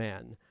Iron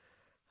Man.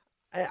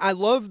 I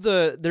love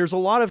there's a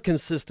lot of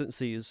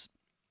consistencies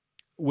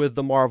with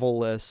the Marvel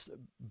list,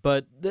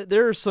 but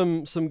there are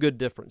some good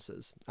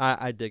differences.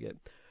 I dig it.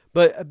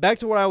 But back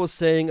to what I was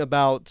saying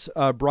about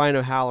Brian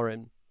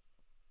O'Halloran.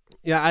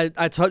 Yeah,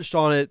 I touched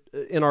on it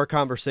in our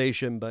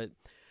conversation, but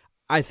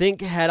I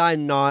think had I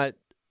not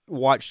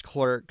watched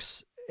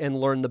Clerks and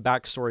learned the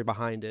backstory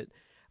behind it,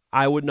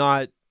 I would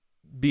not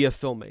be a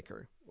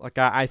filmmaker. Like,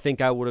 I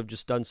think I would have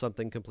just done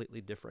something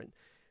completely different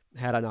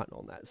had I not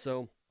known that.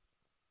 So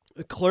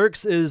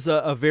Clerks is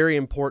a very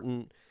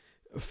important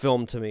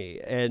film to me.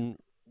 And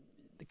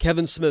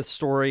Kevin Smith's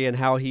story and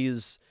how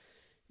he's,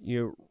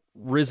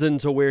 risen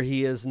to where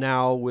he is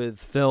now with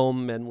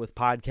film and with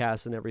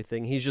podcasts and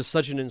everything. He's just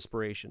such an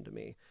inspiration to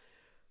me.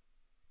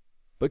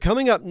 But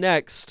coming up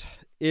next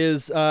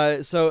is,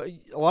 so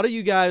a lot of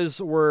you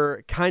guys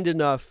were kind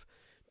enough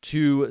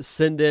to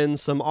send in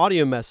some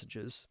audio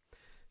messages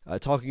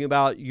talking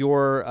about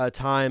your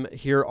time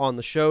here on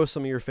the show,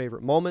 some of your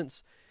favorite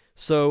moments.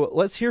 So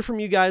let's hear from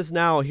you guys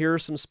now. Here are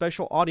some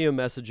special audio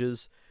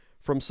messages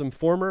from some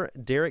former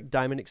Derek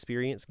Diamond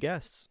Experience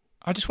guests.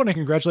 I just want to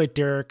congratulate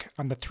Derek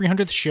on the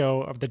 300th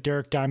show of the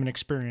Derek Diamond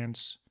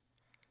Experience.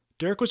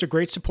 Derek was a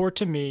great support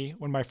to me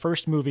when my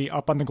first movie,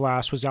 Up on the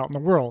Glass, was out in the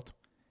world.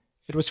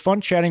 It was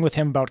fun chatting with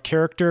him about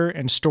character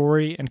and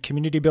story and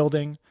community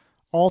building,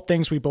 all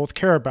things we both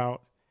care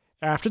about.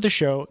 After the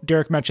show,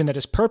 Derek mentioned that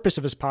his purpose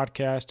of his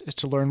podcast is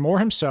to learn more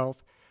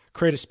himself,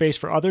 create a space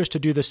for others to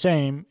do the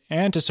same,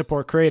 and to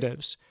support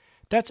creatives.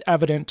 That's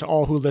evident to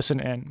all who listen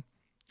in.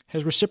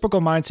 His reciprocal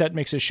mindset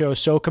makes his show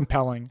so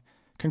compelling.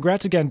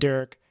 Congrats again,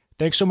 Derek.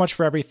 Thanks so much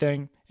for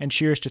everything, and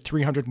cheers to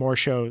 300 more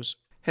shows.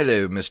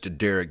 Hello, Mr.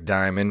 Derek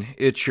Diamond.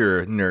 It's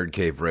your Nerd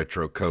Cave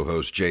Retro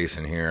co-host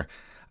Jason here.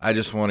 I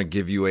just want to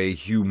give you a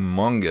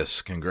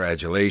humongous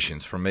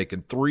congratulations for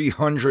making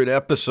 300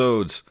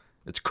 episodes.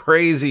 It's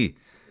crazy.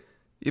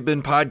 You've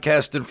been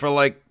podcasting for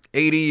like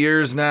 80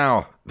 years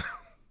now.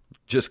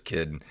 Just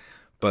kidding.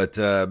 But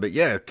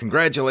yeah,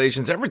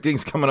 congratulations.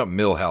 Everything's coming up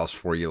Millhouse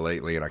for you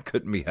lately, and I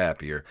couldn't be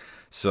happier.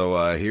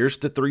 So here's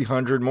to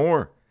 300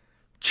 more.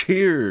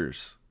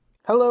 Cheers.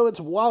 Hello, it's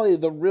Wally,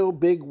 the Real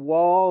Big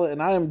Wall,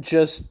 and I am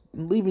just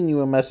leaving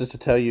you a message to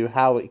tell you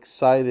how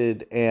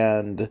excited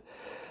and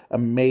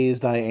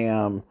amazed I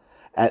am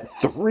at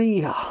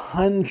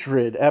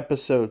 300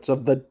 episodes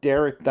of the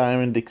Derek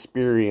Diamond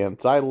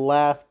Experience. I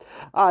laughed,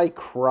 I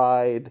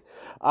cried,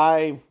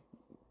 I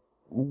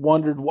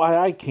wondered why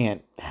I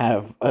can't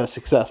have a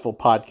successful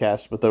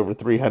podcast with over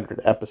 300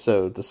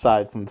 episodes,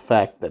 aside from the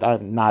fact that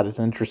I'm not as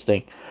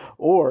interesting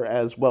or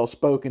as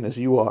well-spoken as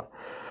you are.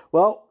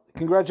 Well,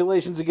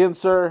 congratulations again,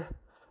 sir.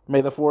 May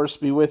the force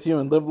be with you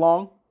and live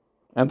long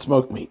and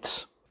smoke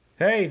meats.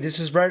 Hey, this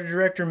is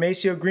writer-director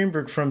Maceo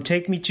Greenberg from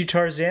Take Me to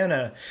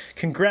Tarzana.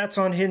 Congrats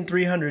on hitting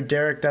 300,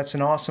 Derek. That's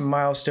an awesome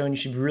milestone. You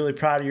should be really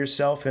proud of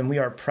yourself, and we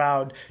are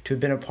proud to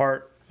have been a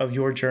part of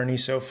your journey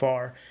so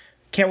far.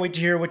 Can't wait to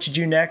hear what you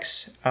do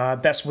next.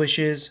 Best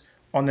wishes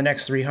on the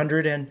next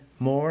 300 and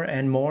more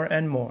and more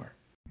and more.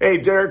 Hey,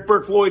 Derek,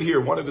 Burke Floyd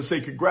here. Wanted to say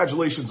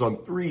congratulations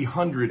on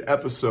 300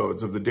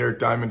 episodes of the Derek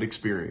Diamond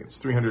Experience.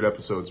 300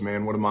 episodes,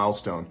 man. What a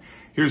milestone.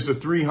 Here's to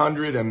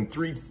 300 and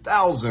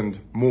 3,000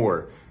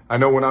 more. I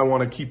know when I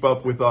want to keep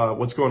up with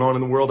what's going on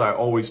in the world, I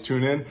always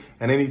tune in.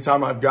 And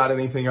anytime I've got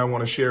anything I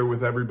want to share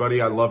with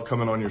everybody, I love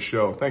coming on your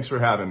show. Thanks for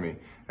having me.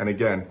 And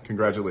again,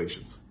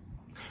 congratulations.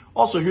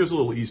 Also, here's a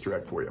little Easter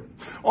egg for you.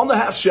 On the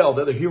half shell,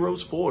 they're the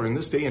heroes for. In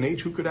this day and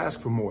age, who could ask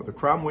for more? The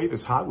crime wave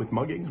is hot with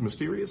muggings,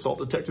 mysterious. All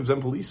detectives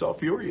and police are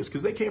furious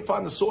because they can't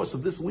find the source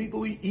of this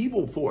legally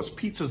evil force.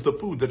 Pizza's the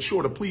food that's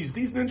sure to please.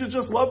 These ninjas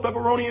just love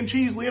pepperoni and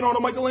cheese. Leonardo,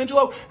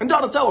 Michelangelo, and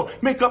Donatello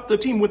make up the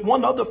team with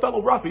one other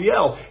fellow,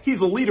 Raphael. He's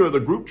the leader of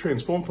the group,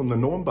 transformed from the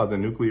norm by the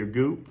nuclear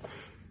goo.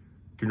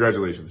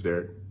 Congratulations,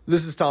 Derek.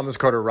 This is Thomas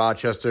Carter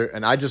Rochester,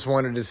 and I just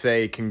wanted to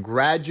say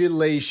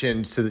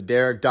congratulations to the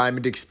Derek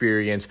Diamond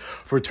Experience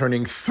for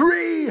turning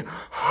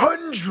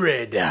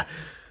 300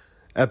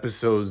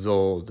 episodes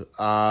old.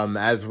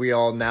 As we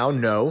all now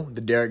know,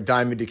 the Derek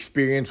Diamond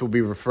Experience will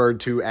be referred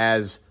to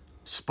as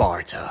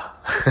Sparta.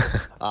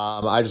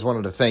 I just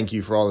wanted to thank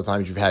you for all the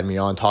times you've had me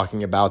on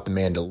talking about The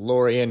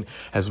Mandalorian.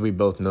 As we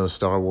both know,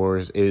 Star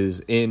Wars is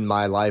in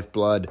my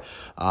lifeblood.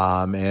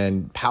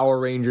 And Power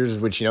Rangers,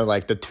 which,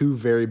 like the two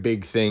very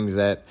big things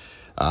that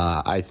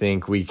I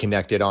think we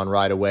connected on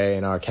right away,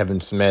 and our Kevin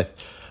Smith.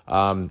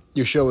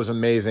 Your show is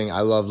amazing.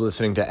 I love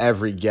listening to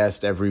every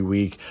guest every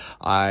week.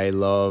 I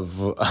love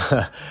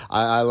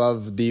I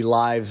love the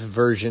live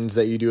versions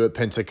that you do at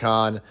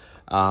Pensacon.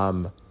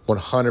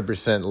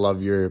 100%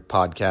 love your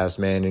podcast,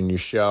 man, and your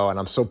show, and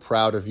I'm so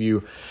proud of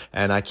you,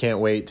 and I can't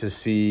wait to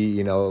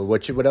see,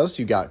 what else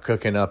you got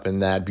cooking up in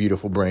that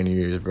beautiful brain of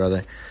yours,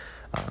 brother.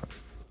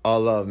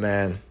 All love,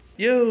 man.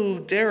 Yo,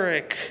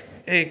 Derek.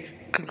 Hey,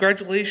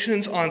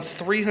 congratulations on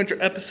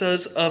 300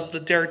 episodes of the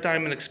Derek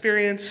Diamond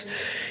Experience.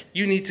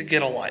 You need to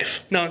get a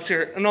life. No,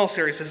 in all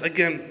seriousness,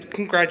 again,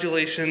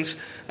 congratulations.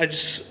 I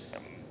just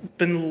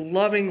been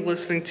loving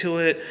listening to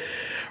it.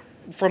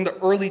 From the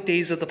early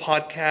days of the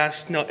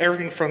podcast,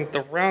 everything from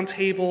the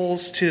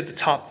roundtables to the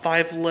top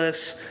 5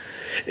 lists,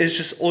 it's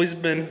just always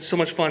been so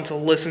much fun to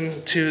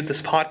listen to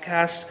this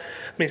podcast.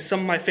 I mean, some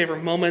of my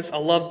favorite moments, I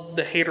love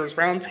the Haters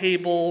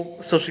Roundtable,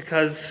 especially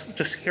because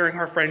just hearing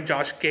our friend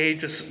Josh Gay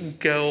just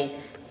go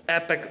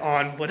epic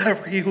on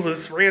whatever he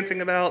was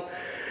ranting about.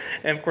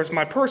 And of course,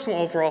 my personal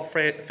overall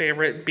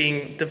favorite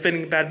being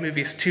Defending Bad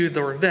Movies 2,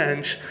 The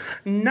Revenge.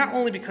 Not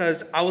only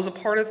because I was a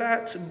part of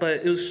that,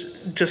 but it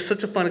was just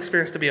such a fun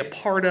experience to be a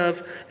part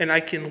of, and I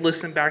can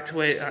listen back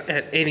to it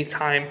at any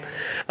time.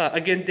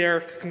 Again,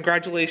 Derek,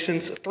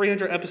 congratulations,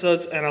 300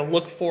 episodes, and I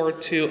look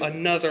forward to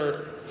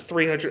another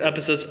 300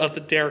 episodes of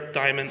the Derek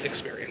Diamond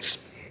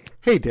Experience.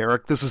 Hey,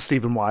 Derek, this is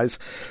Stephen Wise.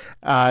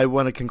 I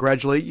want to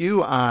congratulate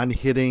you on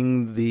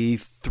hitting the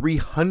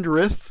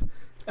 300th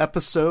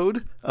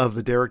episode of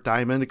the Derek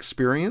Diamond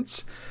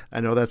Experience. I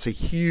know that's a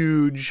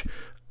huge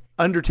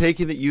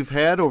undertaking that you've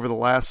had over the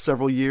last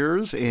several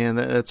years, and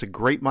that's a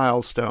great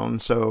milestone.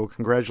 So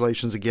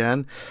congratulations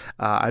again.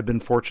 I've been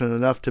fortunate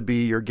enough to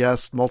be your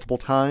guest multiple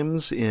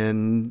times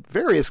in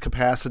various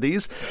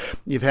capacities.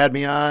 You've had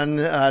me on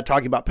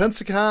talking about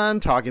Pensacon,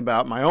 talking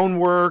about my own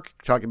work,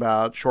 talking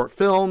about short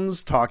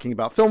films, talking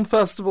about film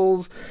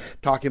festivals,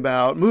 talking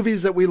about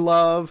movies that we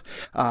love.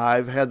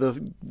 I've had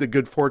the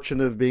good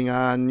fortune of being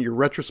on your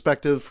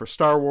retrospective for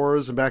Star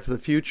Wars and Back to the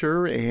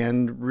Future,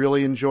 and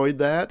really enjoyed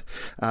that.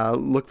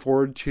 Look forward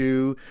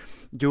to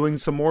doing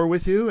some more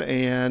with you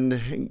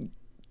and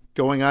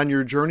going on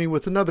your journey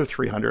with another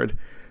 300.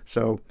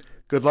 So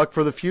good luck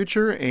for the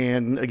future,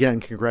 and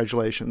again,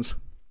 congratulations.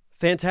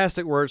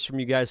 Fantastic words from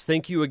you guys.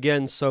 Thank you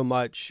again so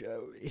much.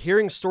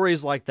 Hearing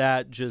stories like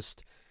that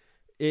just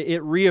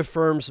it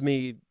reaffirms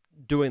me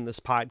doing this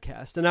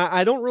podcast. And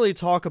I don't really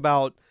talk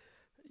about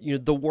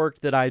the work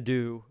that I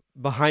do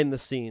behind the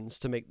scenes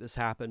to make this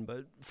happen,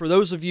 but for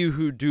those of you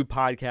who do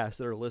podcasts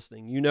that are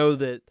listening, you know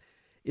that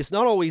it's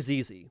not always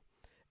easy.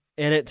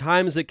 And at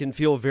times it can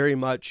feel very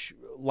much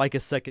like a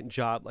second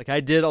job. Like I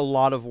did a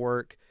lot of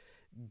work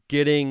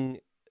getting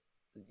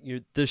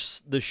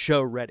the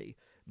show ready,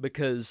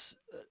 because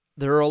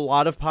there are a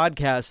lot of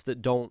podcasts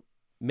that don't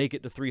make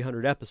it to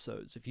 300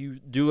 episodes. If you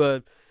do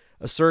a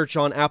search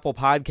on Apple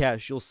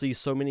Podcasts, you'll see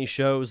so many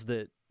shows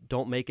that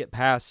don't make it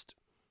past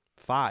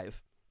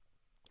 5.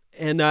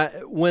 And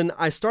when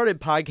I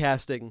started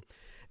podcasting,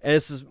 and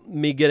this is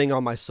me getting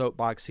on my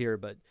soapbox here,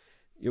 but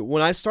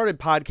when I started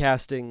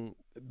podcasting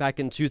back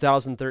in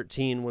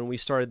 2013, when we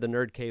started the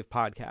Nerd Cave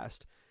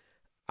podcast,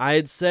 I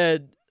had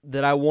said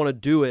that I want to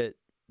do it,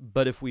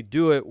 but if we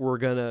do it, we're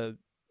gonna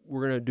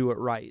do it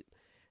right.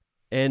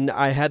 And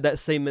I had that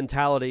same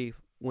mentality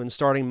when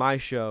starting my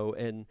show.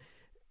 And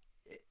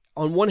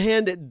on one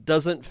hand, it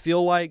doesn't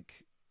feel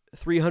like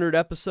 300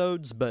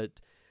 episodes, but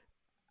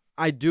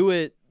I do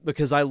it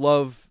because I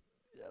love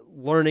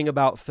learning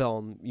about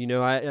film.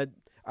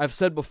 I've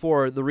said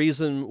before, the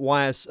reason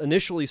why I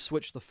initially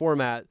switched the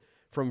format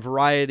from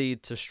variety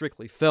to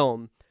strictly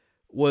film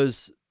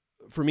was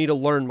for me to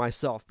learn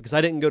myself, because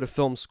I didn't go to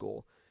film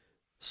school.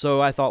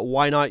 So I thought,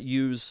 why not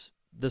use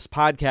this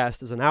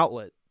podcast as an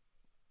outlet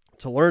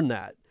to learn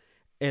that?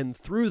 And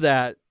through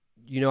that,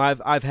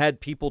 I've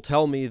had people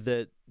tell me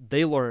that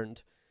they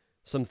learned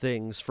some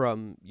things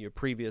from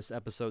previous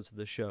episodes of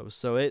the show.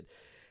 So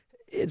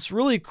it's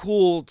really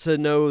cool to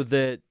know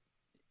that,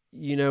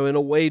 in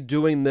a way,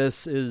 doing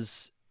this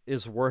is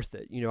worth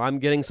it. I'm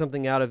getting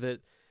something out of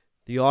it.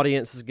 The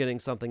audience is getting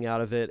something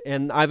out of it.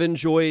 And I've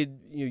enjoyed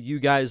you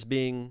guys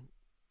being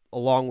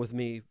along with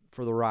me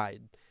for the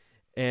ride.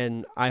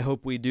 And I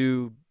hope we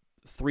do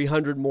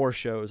 300 more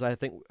shows. I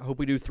hope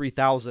we do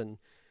 3,000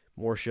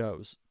 more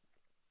shows.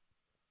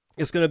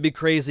 It's going to be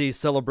crazy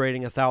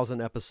celebrating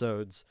 1,000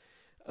 episodes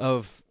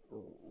of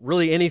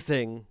really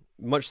anything,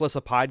 much less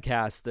a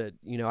podcast that,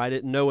 I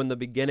didn't know in the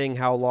beginning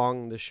how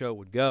long the show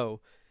would go.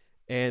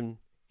 And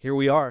here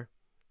we are.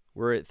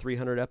 we're at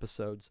 300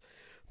 episodes.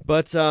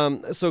 But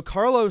so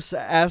Carlos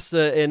asked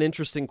an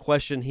interesting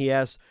question. He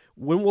asked,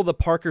 when will the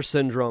Parker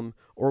Syndrome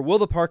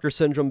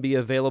be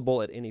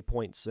available at any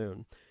point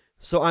soon?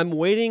 So I'm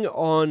waiting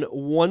on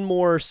one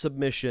more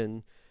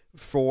submission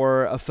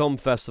for a film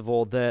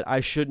festival that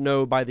I should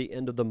know by the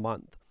end of the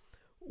month.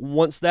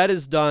 Once that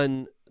is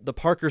done, the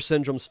Parker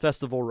Syndrome's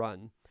festival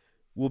run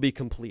will be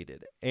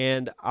completed,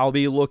 and I'll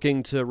be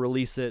looking to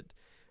release it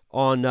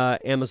on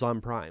Amazon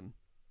Prime.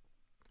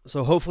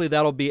 So hopefully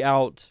that'll be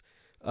out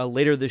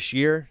later this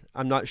year.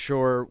 I'm not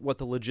sure what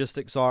the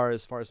logistics are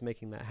as far as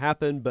making that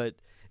happen, but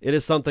it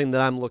is something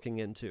that I'm looking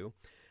into.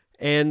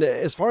 And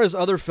as far as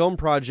other film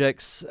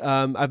projects,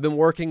 I've been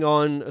working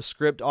on a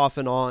script off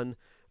and on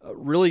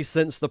really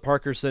since the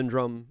Parker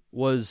Syndrome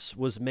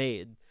was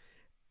made.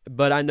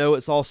 But I know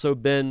it's also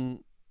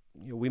been,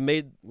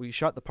 we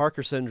shot the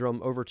Parker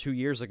Syndrome over 2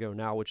 years ago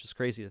now, which is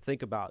crazy to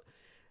think about.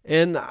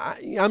 And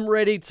I'm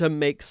ready to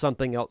make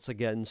something else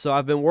again. So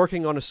I've been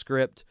working on a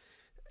script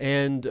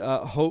and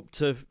hope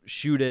to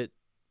shoot it,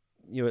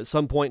 at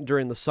some point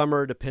during the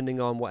summer,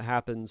 depending on what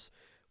happens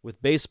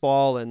with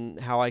baseball and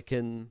how I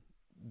can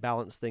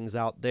balance things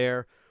out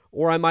there.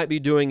 Or I might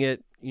be doing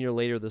it,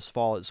 later this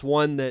fall. It's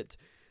one that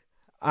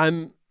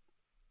I've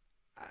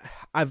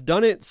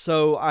done it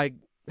so I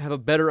have a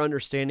better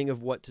understanding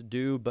of what to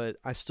do, but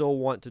I still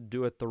want to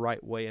do it the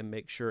right way and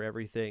make sure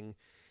everything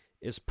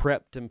is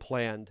prepped and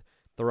planned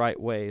the right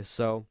way.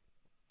 So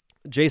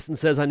Jason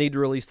says I need to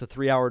release the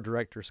 3-hour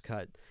director's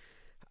cut.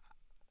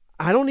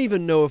 I don't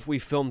even know if we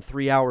filmed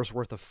 3 hours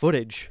worth of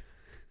footage,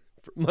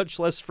 much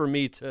less for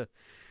me to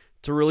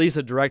release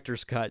a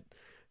director's cut.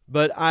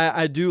 But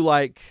I do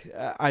like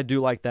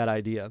that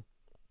idea.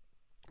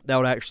 That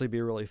would actually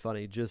be really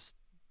funny. Just,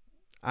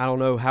 I don't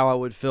know how I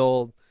would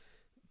fill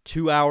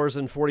 2 hours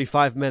and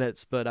 45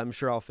 minutes, but I'm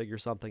sure I'll figure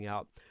something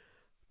out.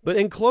 But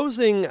in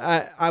closing,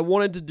 I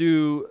wanted to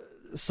do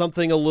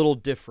something a little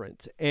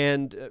different.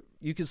 And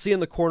you can see in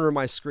the corner of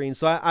my screen.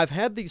 So I've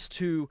had these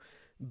 2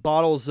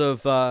 bottles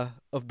of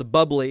the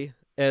bubbly,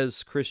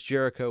 as Chris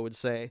Jericho would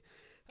say.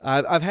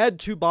 I've had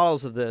 2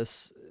 bottles of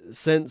this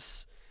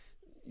since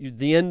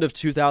the end of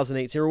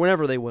 2018 or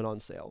whenever they went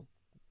on sale.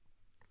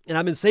 And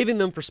I've been saving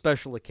them for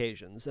special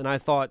occasions. And I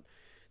thought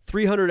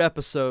 300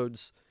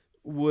 episodes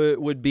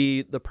would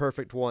be the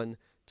perfect one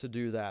to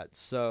do that.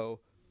 So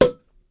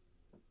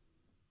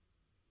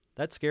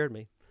that scared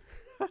me.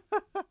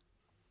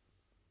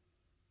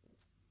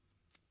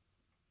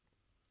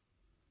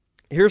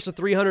 Here's the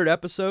 300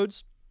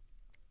 episodes.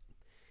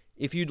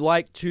 If you'd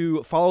like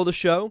to follow the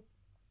show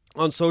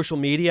on social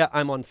media,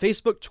 I'm on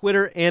Facebook,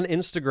 Twitter, and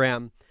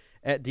Instagram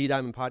at D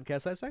Diamond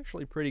Podcast. That's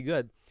actually pretty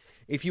good.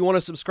 If you want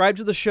to subscribe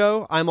to the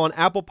show, I'm on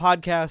Apple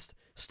Podcast,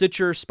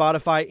 Stitcher,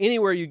 Spotify,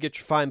 anywhere you get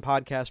your fine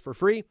podcast for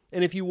free.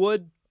 And if you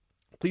would,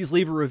 please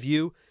leave a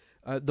review.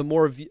 The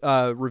more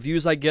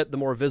reviews I get, the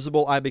more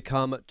visible I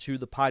become to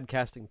the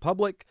podcasting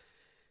public.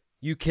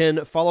 You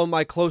can follow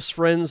my close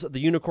friends, the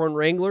Unicorn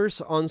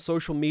Wranglers, on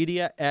social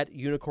media at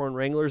Unicorn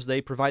Wranglers. They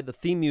provide the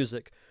theme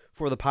music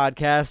for the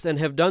podcast and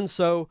have done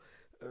so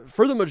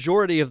for the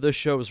majority of this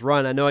show's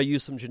run. I know I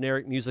used some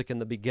generic music in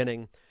the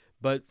beginning,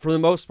 but for the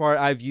most part,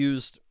 I've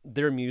used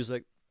their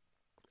music.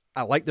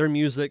 I like their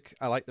music.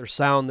 I like their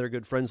sound. They're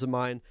good friends of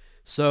mine.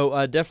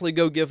 So definitely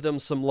go give them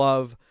some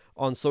love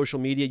on social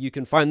media. You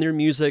can find their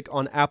music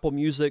on Apple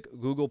Music,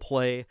 Google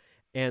Play,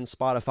 and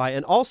Spotify.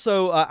 And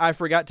also, I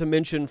forgot to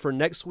mention for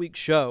next week's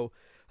show,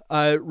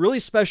 a really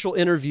special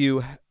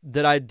interview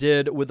that I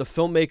did with a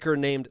filmmaker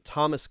named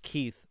Thomas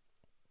Keith.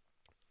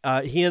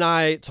 He and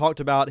I talked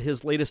about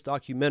his latest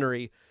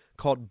documentary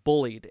called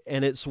Bullied,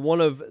 and it's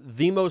one of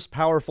the most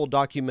powerful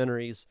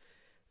documentaries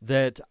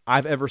that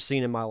I've ever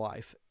seen in my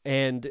life.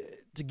 And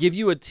to give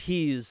you a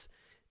tease,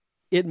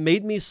 it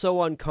made me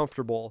so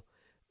uncomfortable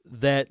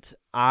that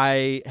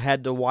I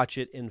had to watch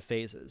it in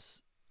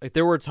phases. Like,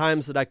 there were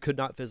times that I could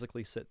not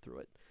physically sit through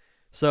it.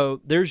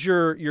 So there's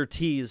your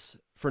tease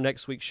for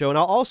next week's show. And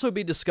I'll also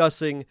be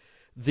discussing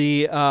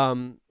the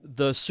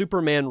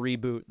Superman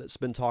reboot that's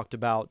been talked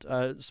about,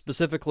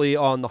 specifically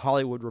on The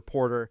Hollywood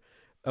Reporter,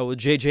 with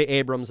J.J.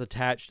 Abrams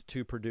attached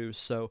to produce.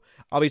 So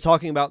I'll be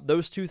talking about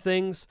those 2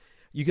 things.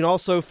 You can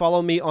also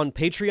follow me on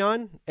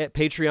Patreon at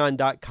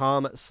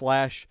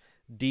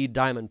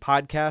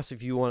patreon.com/DDiamondPodcast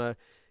if you want to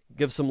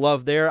give some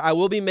love there. I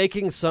will be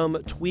making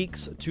some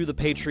tweaks to the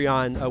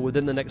Patreon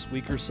within the next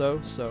week or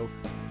so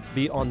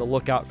be on the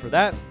lookout for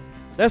that.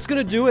 That's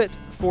going to do it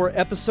for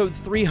episode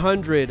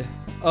 300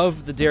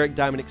 of the Derek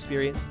Diamond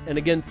Experience. And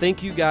again,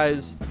 thank you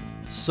guys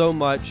so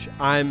much.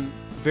 I'm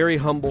very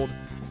humbled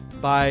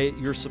by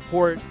your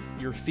support,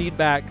 your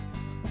feedback,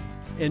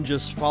 and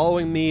just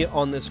following me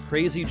on this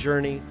crazy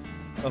journey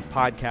of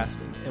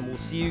podcasting. And we'll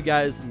see you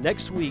guys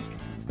next week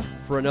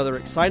for another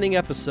exciting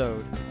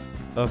episode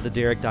of the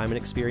Derek Diamond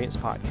Experience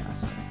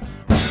podcast.